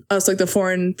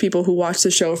foreign people who watched the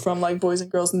show from, like, Boys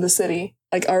and Girls in the City,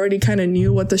 like, already kind of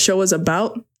knew what the show was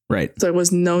about. Right. So there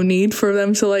was no need for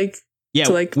them to, like... Yeah,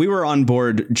 to, like, we were on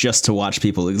board just to watch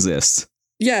people exist.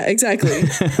 Yeah, exactly.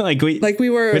 we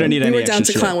were down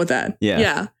to clown with that.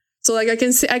 Yeah. So, like, I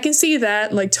can see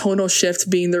that, like, tonal shift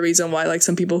being the reason why, like,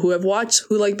 some people who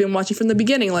like been watching from the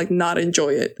beginning, like, not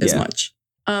enjoy it as much.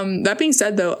 That being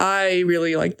said, though, I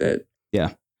really liked it.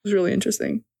 Yeah, it was really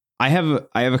interesting. I have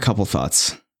a couple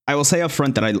thoughts. I will say up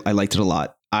front that I liked it a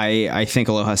lot. I think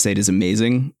Aloha State is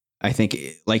amazing. I think,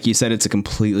 like you said, it's a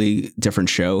completely different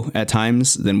show at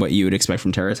times than what you would expect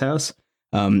from Terrace House.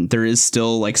 There is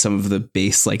still, like, some of the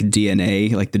base, like,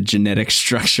 DNA, like the genetic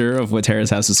structure of what Terrace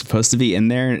House is supposed to be in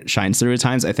there. It shines through at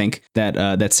times. I think that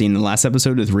that scene in the last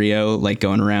episode with Rio, like,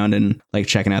 going around and, like,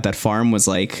 checking out that farm was,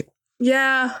 like,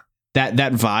 yeah, that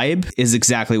vibe is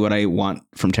exactly what I want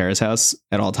from Terrace House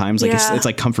at all times. Like, it's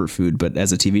like comfort food, but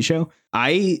as a TV show.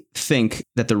 I think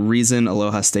that the reason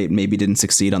Aloha State maybe didn't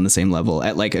succeed on the same level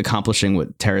at, like, accomplishing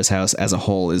what Terrace House as a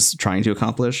whole is trying to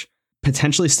accomplish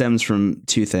potentially stems from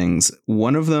two things.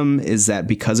 One of them is that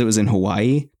because it was in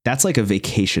Hawaii, that's like a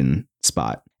vacation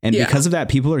spot. And because of that,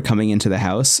 people are coming into the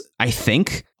house, I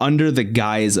think, under the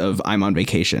guise of I'm on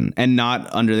vacation and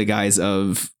not under the guise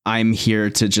of I'm here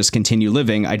to just continue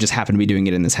living. I just happen to be doing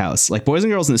it in this house. Like Boys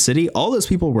and Girls in the City, all those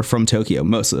people were from Tokyo.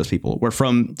 Most of those people were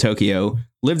from Tokyo,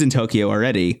 lived in Tokyo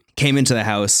already, came into the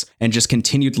house and just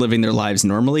continued living their lives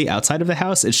normally outside of the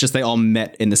house. It's just they all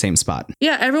met in the same spot.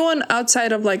 Yeah, everyone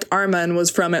outside of, like, Arman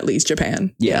was from at least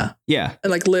Japan. Yeah.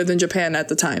 And, like, lived in Japan at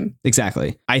the time.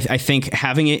 Exactly. I think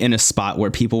having it in a spot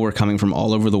where people were coming from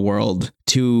all over the world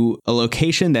to a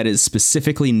location that is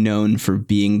specifically known for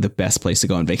being the best place to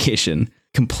go on vacation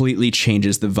completely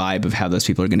changes the vibe of how those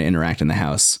people are going to interact in the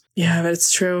house. Yeah,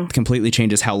 that's true. Completely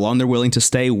changes how long they're willing to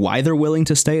stay, why they're willing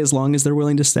to stay as long as they're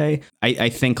willing to stay. I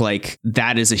think, like,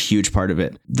 that is a huge part of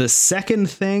it. The second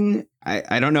thing,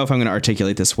 I don't know if I'm going to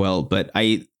articulate this well, but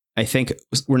I think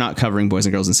we're not covering Boys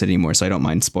and Girls in the City anymore, so I don't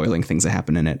mind spoiling things that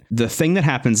happen in it. The thing that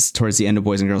happens towards the end of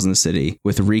Boys and Girls in the City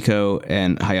with Riko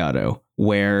and Hayato,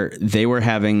 where they were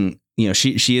having, you know,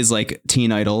 she is like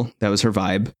teen idol. That was her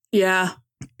vibe. Yeah.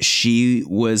 She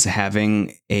was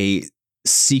having a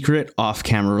secret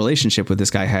off-camera relationship with this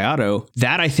guy Hayato.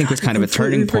 That I think was kind of a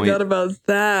turning point. I forgot about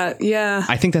that. Yeah.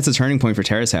 I think that's a turning point for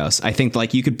Terrace House. I think,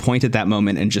 like, you could point at that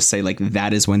moment and just say, like,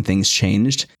 that is when things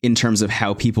changed in terms of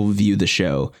how people view the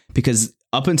show. Because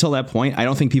up until that point, I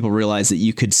don't think people realized that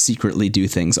you could secretly do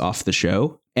things off the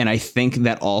show. And I think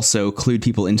that also clued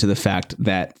people into the fact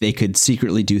that they could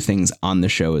secretly do things on the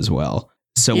show as well.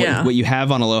 So what you have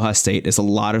on Aloha State is a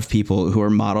lot of people who are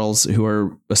models, who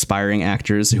are aspiring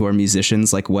actors, who are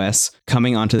musicians like Wes,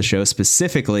 coming onto the show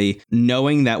specifically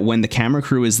knowing that when the camera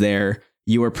crew is there,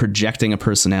 you are projecting a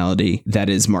personality that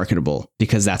is marketable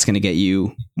because that's going to get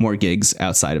you more gigs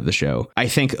outside of the show. I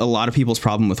think a lot of people's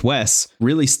problem with Wes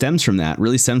really stems from that,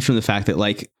 really stems from the fact that,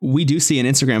 like, we do see an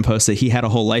Instagram post that he had a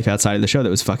whole life outside of the show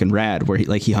that was fucking rad, where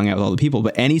he hung out with all the people.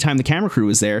 But anytime the camera crew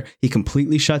was there, he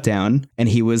completely shut down and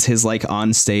he was his, like,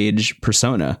 on stage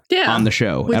persona on the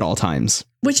show at all times.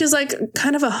 Which is, like,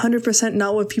 kind of 100%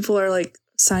 not what people are, like,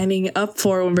 signing up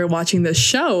for when we're watching this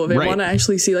show. They want to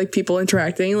actually see, like, people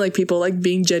interacting, like, people, like,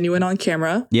 being genuine on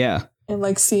camera. Yeah. And,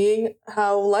 like, seeing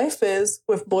how life is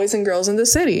with boys and girls in the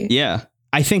city. Yeah.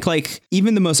 I think, like,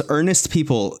 even the most earnest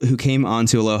people who came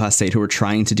onto Aloha State who were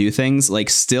trying to do things,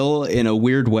 like, still in a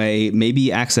weird way,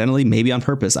 maybe accidentally, maybe on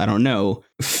purpose, I don't know,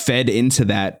 fed into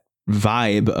that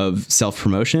vibe of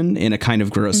self-promotion in a kind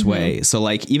of gross way. So,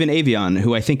 like, even Avion,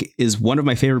 who I think is one of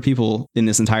my favorite people in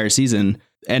this entire season,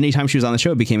 anytime she was on the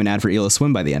show, it became an ad for Ela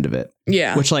Swim by the end of it.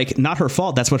 Yeah. Which, like, not her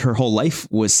fault. That's what her whole life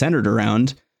was centered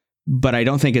around. But I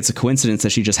don't think it's a coincidence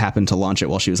that she just happened to launch it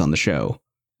while she was on the show.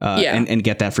 And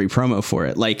get that free promo for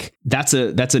it. Like, that's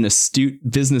an astute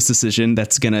business decision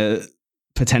that's going to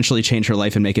potentially change her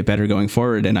life and make it better going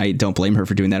forward. And I don't blame her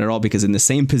for doing that at all, because in the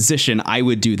same position, I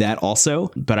would do that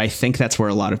also. But I think that's where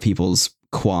a lot of people's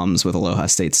qualms with Aloha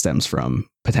State stems from,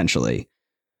 potentially.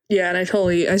 Yeah, and I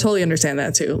totally understand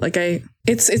that too. Like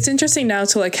it's interesting now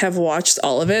to like have watched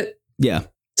all of it. Yeah.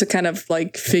 To kind of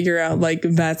like figure out like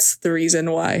that's the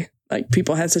reason why like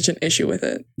people had such an issue with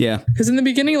it. Yeah. Because in the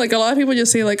beginning, like a lot of people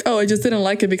just say like, oh, I just didn't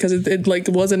like it because it like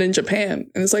wasn't in Japan.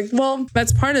 And it's like, well,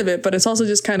 that's part of it. But it's also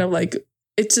just kind of like,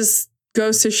 it just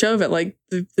goes to show that like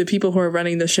the people who are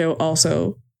running the show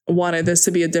also wanted this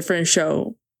to be a different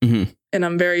show. Mm-hmm. And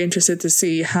I'm very interested to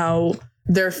see how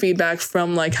their feedback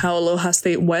from like how Aloha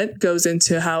State went goes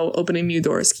into how Opening New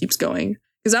Doors keeps going.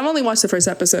 Because I've only watched the first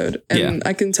episode and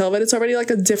I can tell that it's already like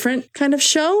a different kind of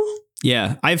show.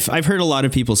 Yeah, I've heard a lot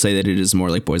of people say that it is more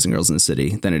like Boys and Girls in the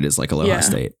City than it is like Aloha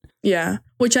State. Yeah,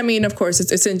 which I mean, of course,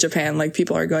 it's in Japan. Like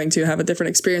people are going to have a different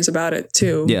experience about it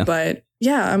too. Yeah. But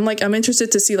yeah, I'm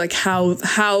interested to see like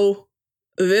how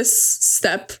this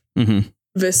step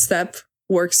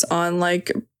works on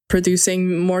like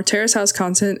producing more Terrace House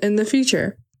content in the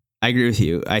future. I agree with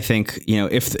you. I think, you know,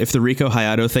 if the Riko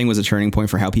Hayato thing was a turning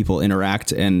point for how people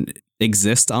interact and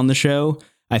exist on the show,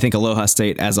 I think Aloha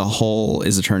State as a whole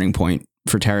is a turning point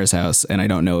for Terrace House. And I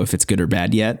don't know if it's good or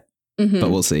bad yet, but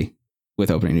we'll see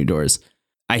with Opening New Doors.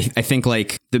 I think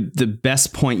like the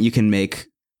best point you can make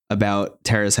about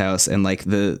Terrace House and like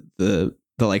the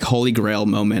like holy grail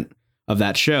moment of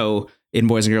that show in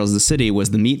Boys and Girls in the City was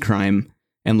the meat crime.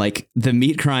 And like the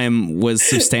meat crime was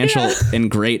substantial and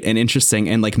great and interesting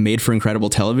and like made for incredible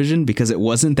television because it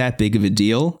wasn't that big of a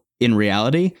deal in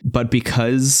reality. But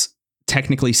because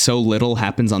technically so little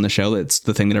happens on the show, it's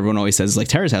the thing that everyone always says is like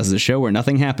Terrace House is a show where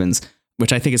nothing happens,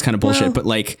 which I think is kind of bullshit. Well, but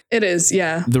like it is.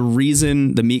 Yeah. The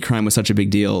reason the meat crime was such a big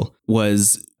deal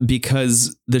was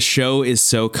because the show is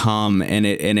so calm and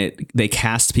they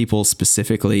cast people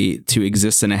specifically to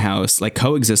exist in a house, like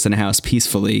coexist in a house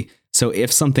peacefully. So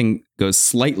if something goes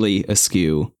slightly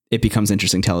askew, it becomes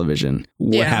interesting television.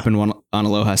 What happened on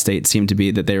Aloha State seemed to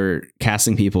be that they were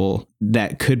casting people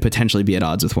that could potentially be at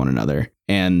odds with one another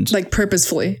and like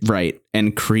purposefully. Right.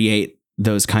 And create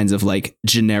those kinds of like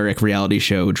generic reality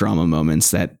show drama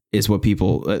moments that is what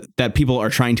people are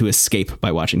trying to escape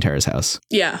by watching Terrace House.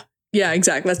 Yeah. Yeah,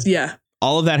 exactly.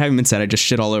 All of that having been said, I just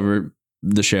shit all over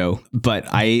the show, but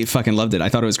I fucking loved it. I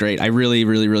thought it was great. I really,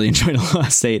 really, really enjoyed Aloha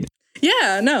State.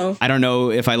 Yeah, no. I don't know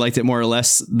if I liked it more or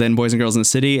less than Boys and Girls in the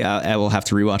City. I will have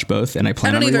to rewatch both, and I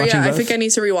plan on rewatching both. I think I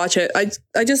need to rewatch it.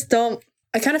 I just don't.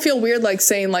 I kind of feel weird, like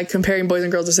saying like comparing Boys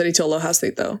and Girls in the City to Aloha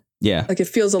State, though. Yeah, like it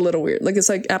feels a little weird. Like it's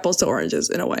like apples to oranges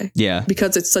in a way. Yeah,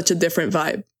 because it's such a different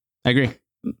vibe. I agree.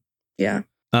 Yeah.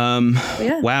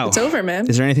 Yeah. Wow. It's over, man.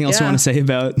 Is there anything else you want to say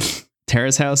about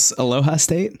Terrace House Aloha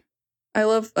State? I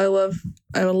love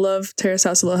Terrace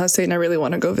House Aloha State, and I really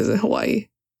want to go visit Hawaii.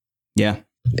 Yeah.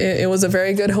 It was a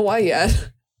very good Hawaii ad.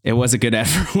 It was a good ad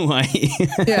for Hawaii.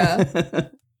 Yeah.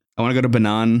 I want to go to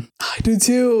Banan. I do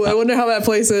too. I wonder how that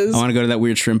place is. I want to go to that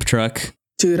weird shrimp truck.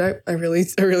 Dude, I really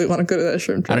want to go to that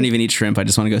shrimp truck. I don't even eat shrimp. I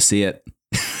just want to go see it.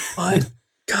 What?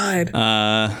 God.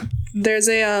 There's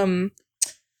a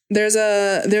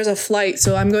flight.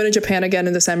 So I'm going to Japan again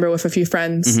in December with a few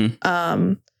friends.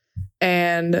 Mm-hmm.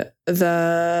 And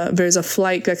there's a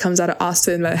flight that comes out of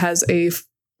Austin that has a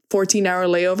 14-hour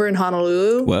layover in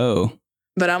Honolulu. Whoa.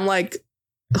 But I'm like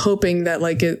hoping that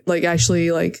like it like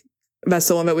actually like that's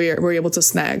the one that we're able to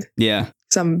snag. Yeah.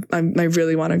 So I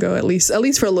really want to go at least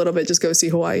for a little bit, just go see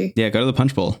Hawaii. Yeah, go to the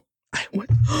Punch Bowl.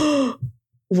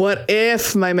 What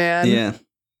if, my man? Yeah.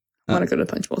 I want to go to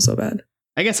the Punch Bowl so bad.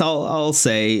 I guess I'll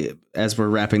say as we're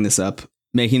wrapping this up,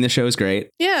 making the show is great.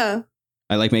 Yeah.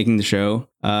 I like making the show.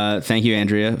 Thank you,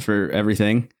 Andrea, for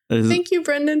everything. Thank you,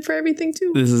 Brendan, for everything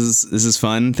too. This is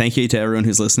fun. Thank you to everyone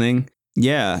who's listening.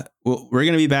 Yeah, well, we're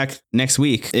going to be back next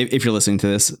week. If you're listening to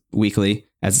this weekly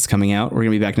as it's coming out, we're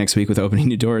going to be back next week with Opening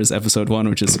New Doors, episode 1,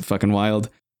 which is fucking wild.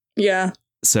 Yeah.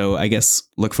 So I guess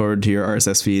look forward to your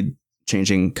RSS feed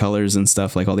changing colors and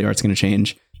stuff. Like all the art's going to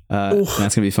change. That's going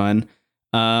to be fun.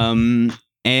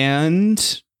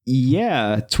 And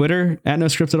yeah, Twitter at No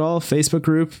Script at All, Facebook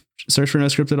group, search for No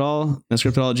Script at All, No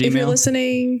Script at All, Gmail.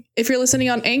 If you're listening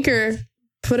on Anchor,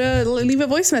 leave a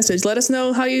voice message. Let us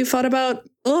know how you thought about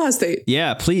Aloha State.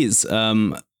 Yeah, please.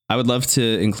 I would love to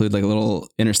include like a little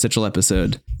interstitial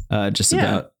episode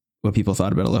about what people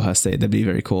thought about Aloha State. That'd be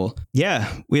very cool.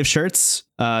 Yeah, we have shirts.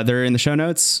 They're in the show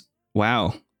notes.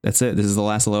 Wow, that's it. This is the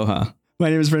last Aloha.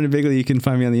 My name is Brendan Bigley. You can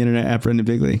find me on the internet at Brendan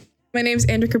Bigley. My name's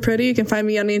Andrew Capriti. You can find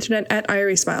me on the internet at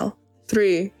Irie Smile.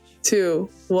 3, 2,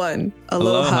 1.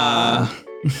 Aloha.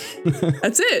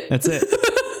 That's it. That's it.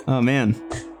 Oh, man.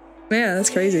 Man, that's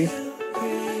crazy.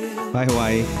 Bye,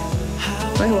 Hawaii.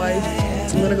 Bye, Hawaii.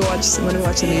 I'm gonna go watch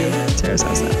the new Terrace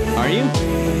House now. Are you?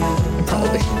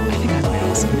 Probably.